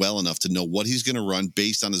assignment well enough to know what he's going to run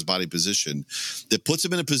based on his body position. That puts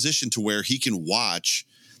him in a position to where he can watch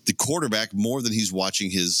the quarterback more than he's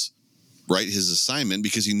watching his assignment,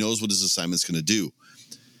 because he knows what his assignment's going to do.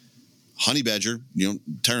 Honey Badger,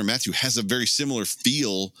 Tyrann Mathieu has a very similar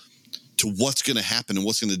feel to what's going to happen and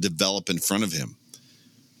what's going to develop in front of him.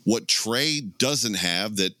 What Trey doesn't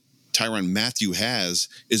have that Tyrann Mathieu has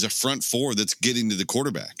is a front four that's getting to the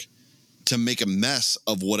quarterback to make a mess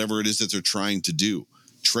of whatever it is that they're trying to do.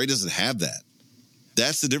 Trey doesn't have that.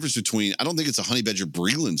 That's the difference between, I don't think it's a Honey Badger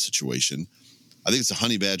Breeland situation. I think it's a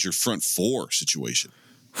Honey Badger front four situation.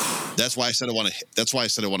 That's why I said I want a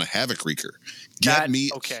Havoc Reeker.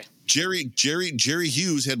 Okay. Jerry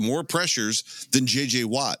Hughes had more pressures than JJ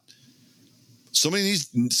Watt. Somebody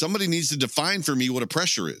needs to define for me what a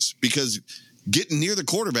pressure is, because getting near the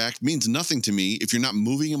quarterback means nothing to me if you're not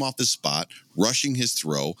moving him off his spot, rushing his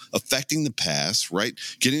throw, affecting the pass, right?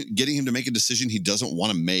 Getting him to make a decision he doesn't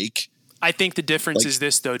want to make. I think the difference is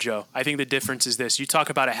this, though, Joe. I think the difference is this. You talk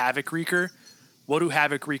about a Havoc Reeker. What do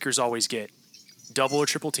Havoc Reekers always get? Double or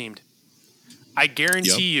triple teamed. I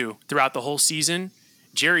guarantee you throughout the whole season,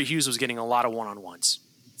 Jerry Hughes was getting a lot of one-on-ones.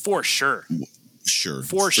 For sure.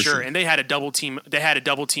 For sure. And they had a double team. They had a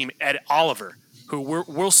double team Ed Oliver, who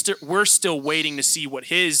we're still waiting to see what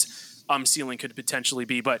his ceiling could potentially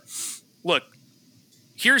be. But look,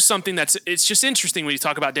 here's something it's just interesting when you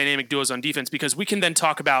talk about dynamic duos on defense, because we can then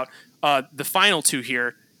talk about the final two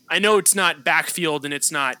here. I know it's not backfield and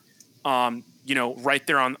it's not right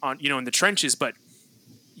there on in the trenches, but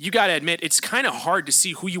you got to admit it's kind of hard to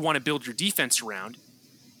see who you want to build your defense around,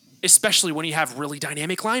 especially when you have really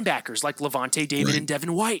dynamic linebackers like Lavonte David and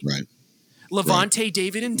Devin White. Right. Lavonte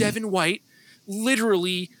David and Devin White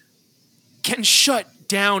literally can shut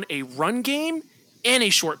down a run game and a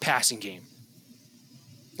short passing game.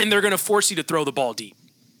 And they're going to force you to throw the ball deep.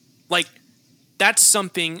 Like, that's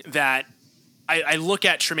something that I look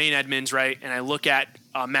at Tremaine Edmonds, right? And I look at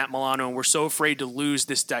Matt Milano, and we're so afraid to lose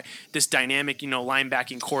this dynamic,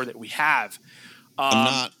 linebacking core that we have. I'm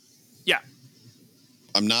not. Yeah.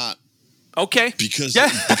 I'm not. Okay. Because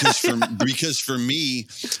for me,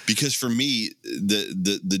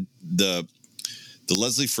 the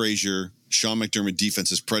Leslie Frazier, Sean McDermott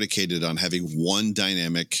defense is predicated on having one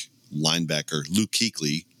dynamic linebacker, Luke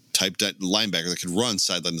Kuechly type linebacker that can run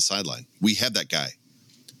sideline to sideline. We have that guy.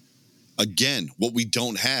 Again, what we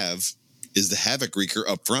don't have is the Havoc Reeker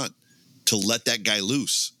up front to let that guy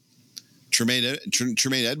loose. Tremaine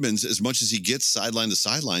Edmonds, as much as he gets sideline to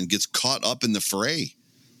sideline, gets caught up in the fray.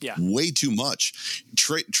 Yeah. Way too much.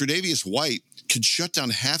 Tre'Davious White could shut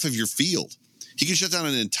down half of your field. He can shut down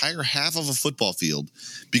an entire half of a football field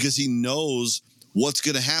because he knows what's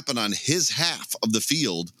going to happen on his half of the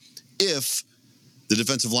field if the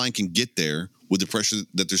defensive line can get there with the pressure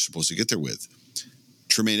that they're supposed to get there with.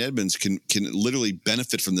 Tremaine Edmunds can literally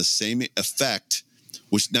benefit from the same effect,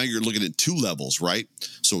 which now you're looking at two levels, right?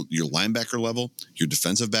 So your linebacker level, your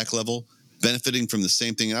defensive back level, benefiting from the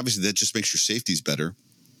same thing. And obviously that just makes your safeties better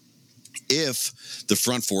if the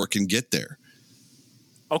front four can get there.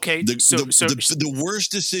 Okay, the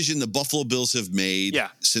worst decision the Buffalo Bills have made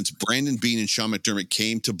since Brandon Beane and Sean McDermott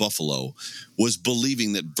came to Buffalo was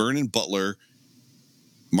believing that Vernon Butler,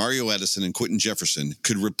 Mario Edison, and Quentin Jefferson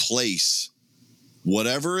could replace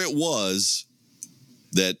whatever it was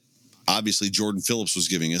that obviously Jordan Phillips was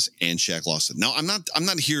giving us and Shaq Lawson. Now, I'm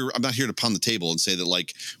not here to pound the table and say that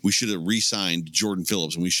like we should have re-signed Jordan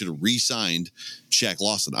Phillips and we should have re-signed Shaq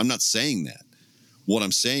Lawson. I'm not saying that. What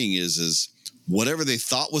I'm saying is whatever they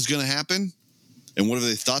thought was going to happen and whatever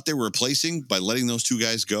they thought they were replacing by letting those two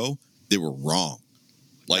guys go, they were wrong.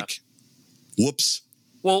 Like, whoops.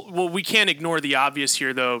 Well, we can't ignore the obvious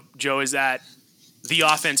here, though, Joe, is that the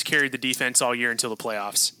offense carried the defense all year until the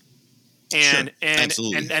playoffs. And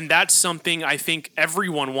that's something I think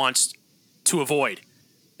everyone wants to avoid.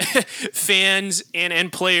 Fans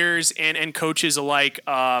and players and coaches alike,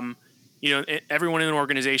 everyone in an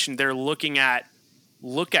organization, they're look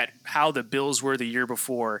at how the Bills were the year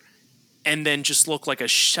before and then just look like a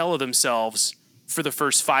shell of themselves for the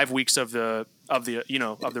first 5 weeks of the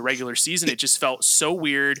regular season. It just felt so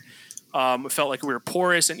weird. It felt like we were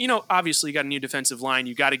porous, and obviously you got a new defensive line.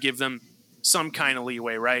 You got to give them some kind of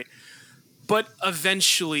leeway, right? But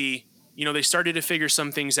eventually, they started to figure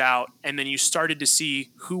some things out, and then you started to see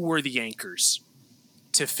who were the anchors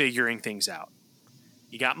to figuring things out.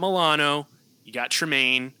 You got Milano, you got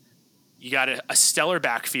Tremaine, you got a stellar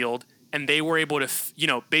backfield, and they were able to,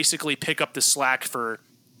 basically pick up the slack for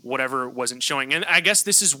whatever wasn't showing. And I guess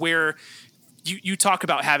this is where you talk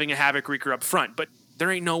about having a havoc wreaker up front, but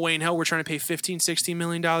there ain't no way in hell we're trying to pay $15, $16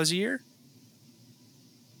 million a year.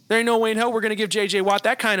 There ain't no way in hell we're going to give J.J. Watt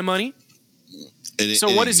that kind of money.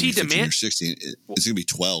 What does he demand? 16, it's going to be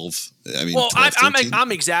 12. I mean, well, 12,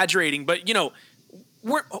 I'm exaggerating, but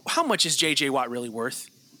how much is J.J. Watt really worth?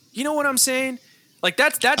 You know what I'm saying? Like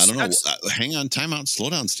that's. I don't know. Hang on, time out, slow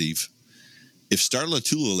down, Steve. If Star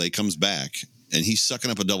Lotulelei comes back and he's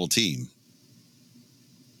sucking up a double team,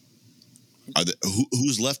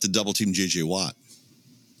 who's left to double team J.J. Watt?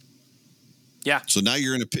 Yeah. So now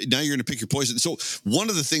you're going to pick your poison. So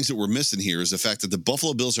one of the things that we're missing here is the fact that the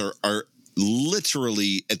Buffalo Bills are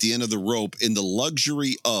literally at the end of the rope in the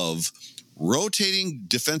luxury of rotating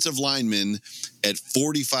defensive linemen at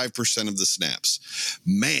 45% of the snaps.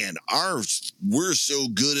 Man, we're so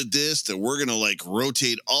good at this that we're going to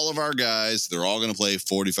rotate all of our guys. They're all going to play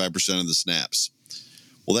 45% of the snaps.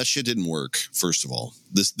 Well, that shit didn't work. First of all,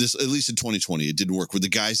 this at least in 2020, it didn't work with the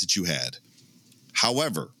guys that you had.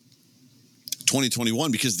 However,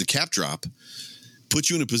 2021, because the cap drop puts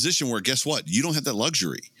you in a position where, guess what? You don't have that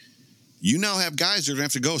luxury. You now have guys that are going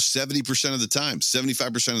to have to go 70% of the time,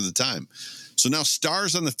 75% of the time. So now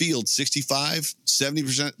stars on the field 65,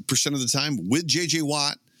 70% of the time with J.J.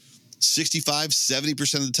 Watt, 65,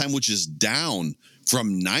 70% of the time, which is down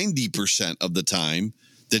from 90% of the time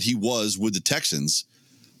that he was with the Texans.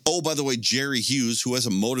 Oh, by the way, Jerry Hughes, who has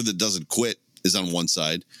a motor that doesn't quit, is on one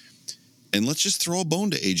side. And let's just throw a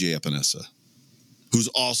bone to A.J. Epinesa, who's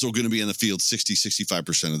also going to be on the field 60,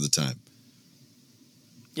 65% of the time.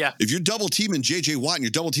 Yeah. If you're double teaming J.J. Watt and you're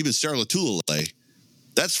double teaming Star Lotulelei,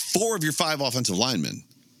 that's 4 of your 5 offensive linemen.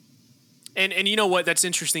 And you know what? That's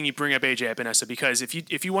interesting you bring up A.J. Epinesa, because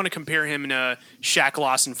if you want to compare him to Shaq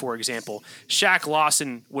Lawson, for example, Shaq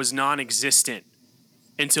Lawson was non-existent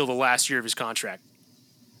until the last year of his contract.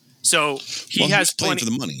 So he has playing plenty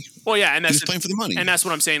for the money. Well, yeah, and he's playing for the money. And that's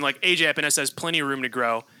what I'm saying. Like A.J. Epinesa has plenty of room to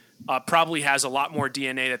grow. Probably has a lot more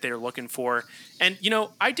DNA that they're looking for. And,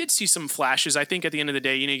 I did see some flashes. I think at the end of the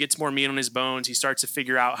day, he gets more meat on his bones. He starts to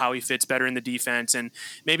figure out how he fits better in the defense and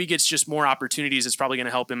maybe gets just more opportunities. It's probably going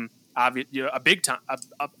to help him a big time,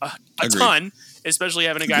 a ton, especially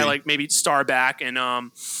having a guy like maybe Star back.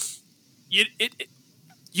 And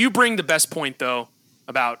you bring the best point, though,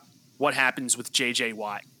 about what happens with J.J.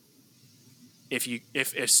 Watt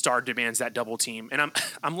if Star demands that double team. And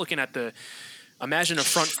I'm looking at imagine a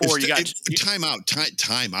front four. Time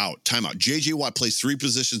out. J.J. Watt plays 3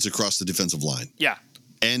 positions across the defensive line. Yeah.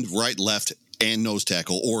 And right, left, and nose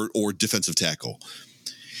tackle or defensive tackle.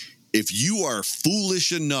 If you are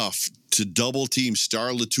foolish enough to double team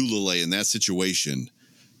Star Lotulelei in that situation,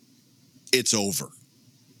 it's over.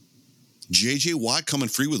 J.J. Watt coming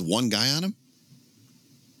free with one guy on him?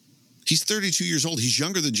 He's 32 years old. He's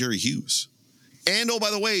younger than Jerry Hughes. And, oh, by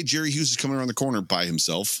the way, Jerry Hughes is coming around the corner by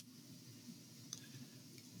himself.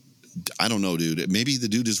 I don't know, dude. Maybe the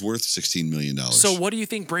dude is worth $16 million. So what do you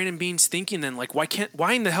think Brandon Beane's thinking then? Like,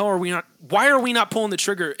 why in the hell are we not pulling the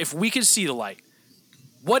trigger if we could see the light?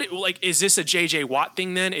 Is this a JJ Watt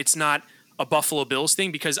thing then? It's not a Buffalo Bills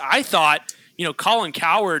thing? Because I thought, Colin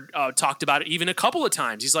Cowherd talked about it even a couple of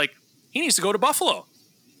times. He's like, he needs to go to Buffalo.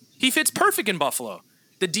 He fits perfect in Buffalo.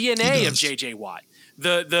 The DNA of JJ Watt,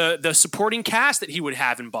 the supporting cast that he would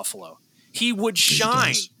have in Buffalo, he would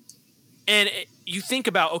shine. And you think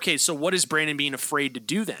about, okay, so what is Brandon Beane afraid to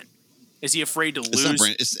do then? Is he afraid to lose?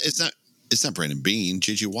 It's not Brandon Beane.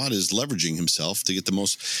 JJ Watt is leveraging himself to get the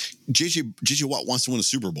most. JJ Watt wants to win a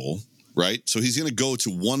Super Bowl, right? So he's going to go to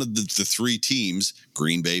one of the three teams: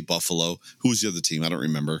 Green Bay, Buffalo. Who's the other team? I don't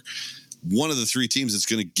remember. One of the three teams that's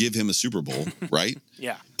going to give him a Super Bowl, right?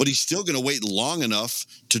 Yeah. But he's still going to wait long enough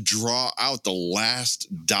to draw out the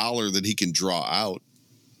last dollar that he can draw out.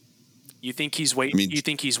 You think he's waiting? You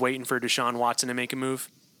think he's waiting for Deshaun Watson to make a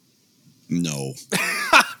move? No.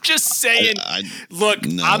 I'm just saying. Look,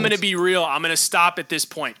 no. I'm going to be real. I'm going to stop at this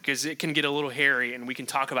point because it can get a little hairy, and we can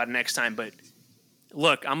talk about it next time. But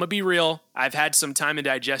look, I'm going to be real. I've had some time to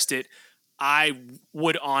digest it. I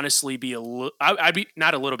would honestly be I'd be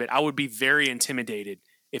not a little bit. I would be very intimidated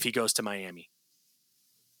if he goes to Miami.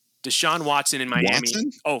 Deshaun Watson in Miami.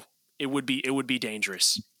 Watson? Oh, it would be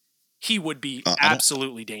dangerous. He would be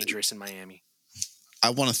absolutely dangerous in Miami. I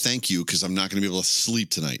want to thank you because I'm not going to be able to sleep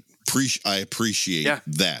tonight. I appreciate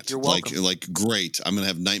that. You're welcome. Like great. I'm going to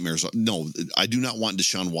have nightmares. No, I do not want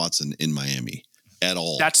Deshaun Watson in Miami at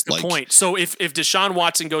all. That's the point. So if Deshaun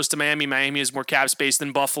Watson goes to Miami, Miami has more cap space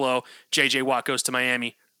than Buffalo. JJ Watt goes to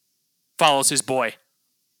Miami, follows his boy.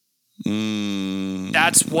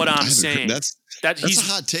 That's what I'm saying. That's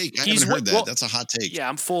a hot take. I haven't heard that. Well, that's a hot take. Yeah,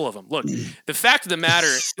 I'm full of them. Look, the fact of the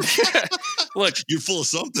matter, look. You're full of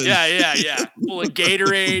something. Yeah. Full of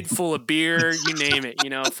Gatorade, full of beer, you name it,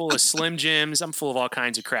 full of Slim Jims. I'm full of all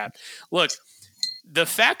kinds of crap. Look, the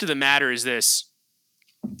fact of the matter is this.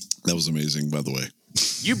 That was amazing, by the way.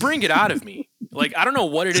 You bring it out of me. Like, I don't know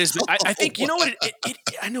what it is, but I think, you know what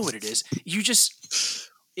I know what it is. You just...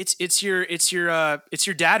 It's your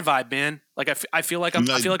dad vibe, man. Like I feel like I'm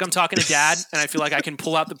talking to dad, and I feel like I can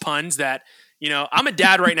pull out the puns that I'm a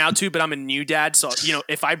dad right now too, but I'm a new dad. So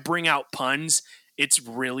if I bring out puns, it's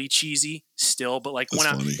really cheesy still. But like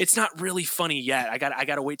it's not really funny yet. I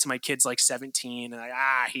got to wait till my kid's like 17, and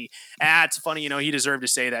it's funny. He deserved to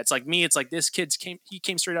say that. It's like me. It's like this kid's came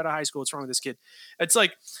straight out of high school. What's wrong with this kid? It's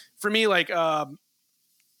like for me like.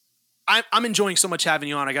 I'm enjoying so much having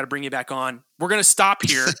you on. I got to bring you back on. We're going to stop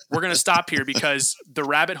here. Because the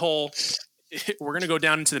rabbit hole, we're going to go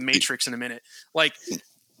down into the matrix in a minute. Like,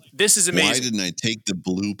 this is amazing. Why didn't I take the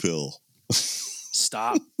blue pill?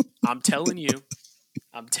 Stop. I'm telling you,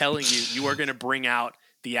 you are going to bring out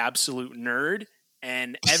the absolute nerd,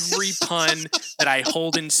 and every pun that I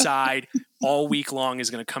hold inside all week long is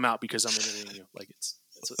going to come out because I'm interviewing you. Like,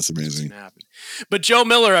 that's amazing. What's gonna happen. But Joe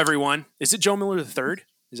Miller, everyone. Is it Joe Miller the third?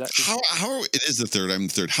 How it is the third? I'm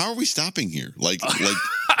the third. How are we stopping here? Like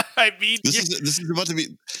I mean, this is about to be.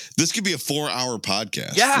 This could be a 4-hour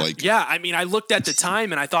podcast. Yeah. I mean, I looked at the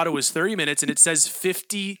time and I thought it was 30 minutes, and it says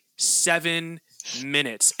 57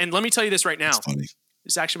 minutes. And let me tell you this right now. That's funny.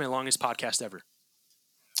 It's actually my longest podcast ever.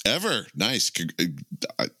 Ever. Nice.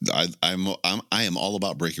 I am all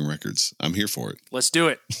about breaking records. I'm here for it. Let's do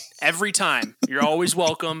it. Every time. You're always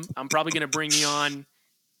welcome. I'm probably going to bring you on.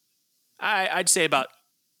 I'd say about.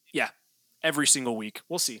 Yeah, every single week.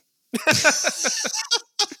 We'll see.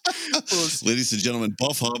 Ladies and gentlemen,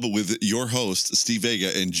 Buff Hub with your host, Steve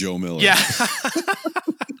Vega and Joe Miller. Yeah.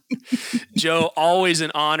 Joe, always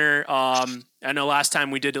an honor. I know last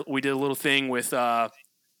time we did a little thing with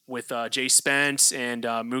Jay Spence and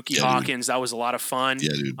Mookie Hawkins. Dude. That was a lot of fun. Yeah,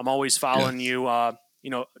 dude. I'm always following you,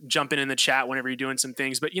 jumping in the chat whenever you're doing some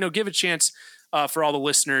things. But, give a chance for all the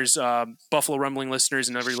listeners, Buffalo Rumbling listeners,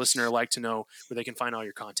 and every listener alike to know where they can find all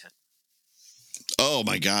your content. Oh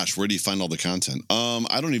my gosh, where do you find all the content?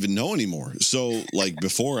 I don't even know anymore. So like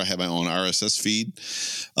before I had my own RSS feed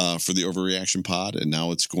for the Overreaction Pod, and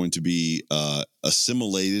now it's going to be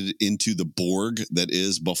assimilated into the Borg that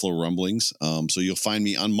is Buffalo Rumblings. So you'll find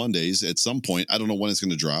me on Mondays at some point. I don't know when it's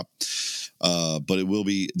going to drop. But it will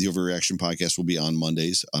be the Overreaction Podcast will be on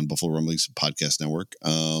Mondays on Buffalo Rumblings Podcast Network.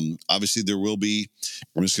 Obviously there will be,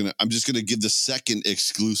 I'm just gonna give the second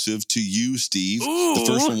exclusive to you, Steve. Ooh. The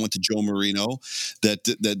first one went to Joe Marino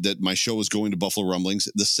that my show is going to Buffalo Rumblings.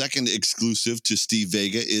 The second exclusive to Steve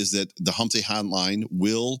Vega is that the Hump Day Hotline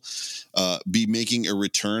will be making a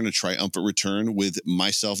triumphant return with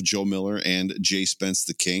myself, Joe Miller, and Jay Spence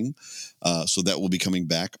the King. So that will be coming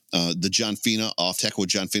back. The John Fina Off Tackle with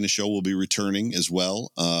John Fina show will be returning as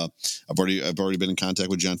well. I've already been in contact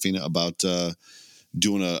with John Fina about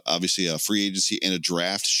doing obviously a free agency and a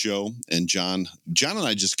draft show. And John and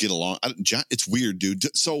I just get along. John, it's weird,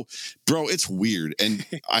 dude. So, bro, it's weird. And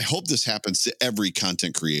I hope this happens to every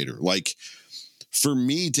content creator. Like, for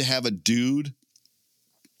me to have a dude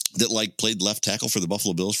that like played left tackle for the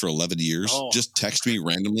Buffalo Bills for 11 years just text me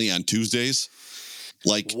randomly on Tuesdays.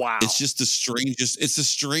 Like, wow. It's just the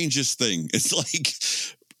strangest thing. It's like,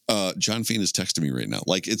 John Fina is texting me right now.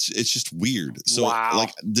 Like, it's just weird. So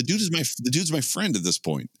like the dude's my friend at this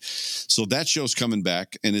point. So that show's coming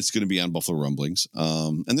back and it's going to be on Buffalo Rumblings.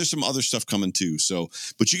 And there's some other stuff coming too. So,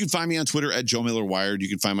 but you can find me on Twitter at Joe Miller Wired. You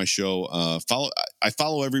can find my show. I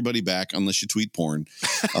follow everybody back unless you tweet porn.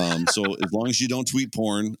 So as long as you don't tweet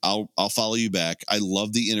porn, I'll follow you back. I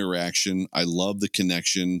love the interaction. I love the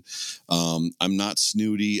connection. I'm not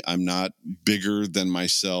snooty. I'm not bigger than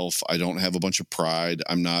myself. I don't have a bunch of pride.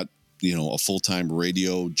 I'm not, a full-time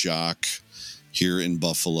radio jock here in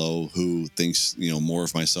Buffalo who thinks, more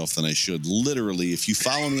of myself than I should. Literally, if you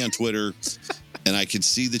follow me on Twitter and I can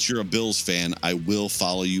see that you're a Bills fan, I will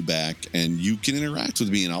follow you back and you can interact with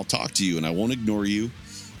me and I'll talk to you and I won't ignore you.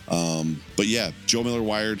 But yeah, Joe Miller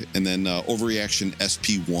Wired, and then Overreaction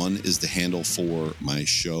SP1 is the handle for my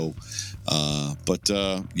show.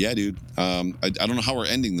 Yeah, dude. I don't know how we're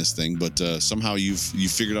ending this thing, but somehow you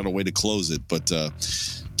figured out a way to close it. But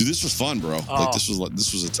dude, this was fun, bro. Like this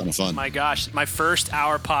was a ton of fun. My gosh, my first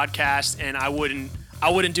hour podcast, and I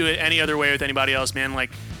wouldn't do it any other way with anybody else, man. Like,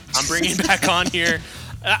 I'm bringing back on here.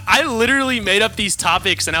 I literally made up these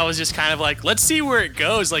topics, and I was just kind of like, let's see where it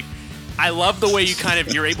goes. Like, I love the way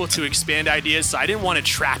you're able to expand ideas. So I didn't want to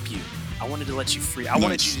trap you. I wanted to let you free. I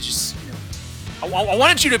wanted you to just. I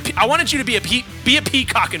wanted you to be a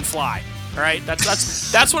peacock and fly. All right,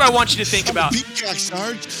 that's what I want you to think about. Peacock,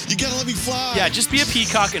 Sarge. You gotta let me fly. Yeah, just be a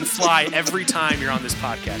peacock and fly every time you're on this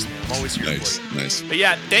podcast, man. I'm always here for you. Nice. But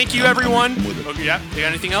yeah, thank you, everyone. Okay, yeah. You got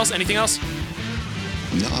anything else? Anything else?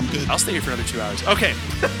 No, I'm good. I'll stay here for another 2 hours. Okay.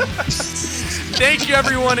 Thank you,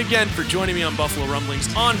 everyone, again for joining me on Buffalo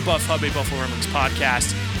Rumblings on Buff Hub, a Buffalo Rumblings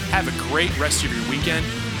podcast. Have a great rest of your weekend.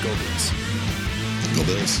 Go Bills. Go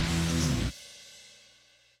Bills.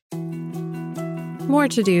 More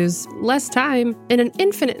to-dos, less time, and an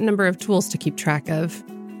infinite number of tools to keep track of.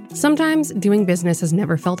 Sometimes doing business has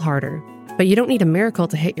never felt harder, but you don't need a miracle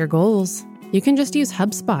to hit your goals. You can just use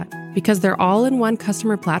HubSpot, because their all-in-one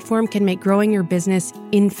customer platform can make growing your business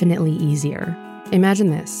infinitely easier. Imagine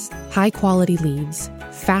this: high-quality leads,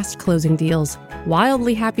 fast closing deals,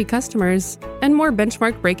 wildly happy customers, and more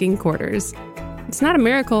benchmark-breaking quarters. It's not a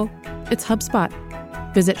miracle, it's HubSpot.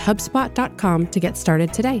 Visit HubSpot.com to get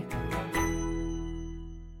started today.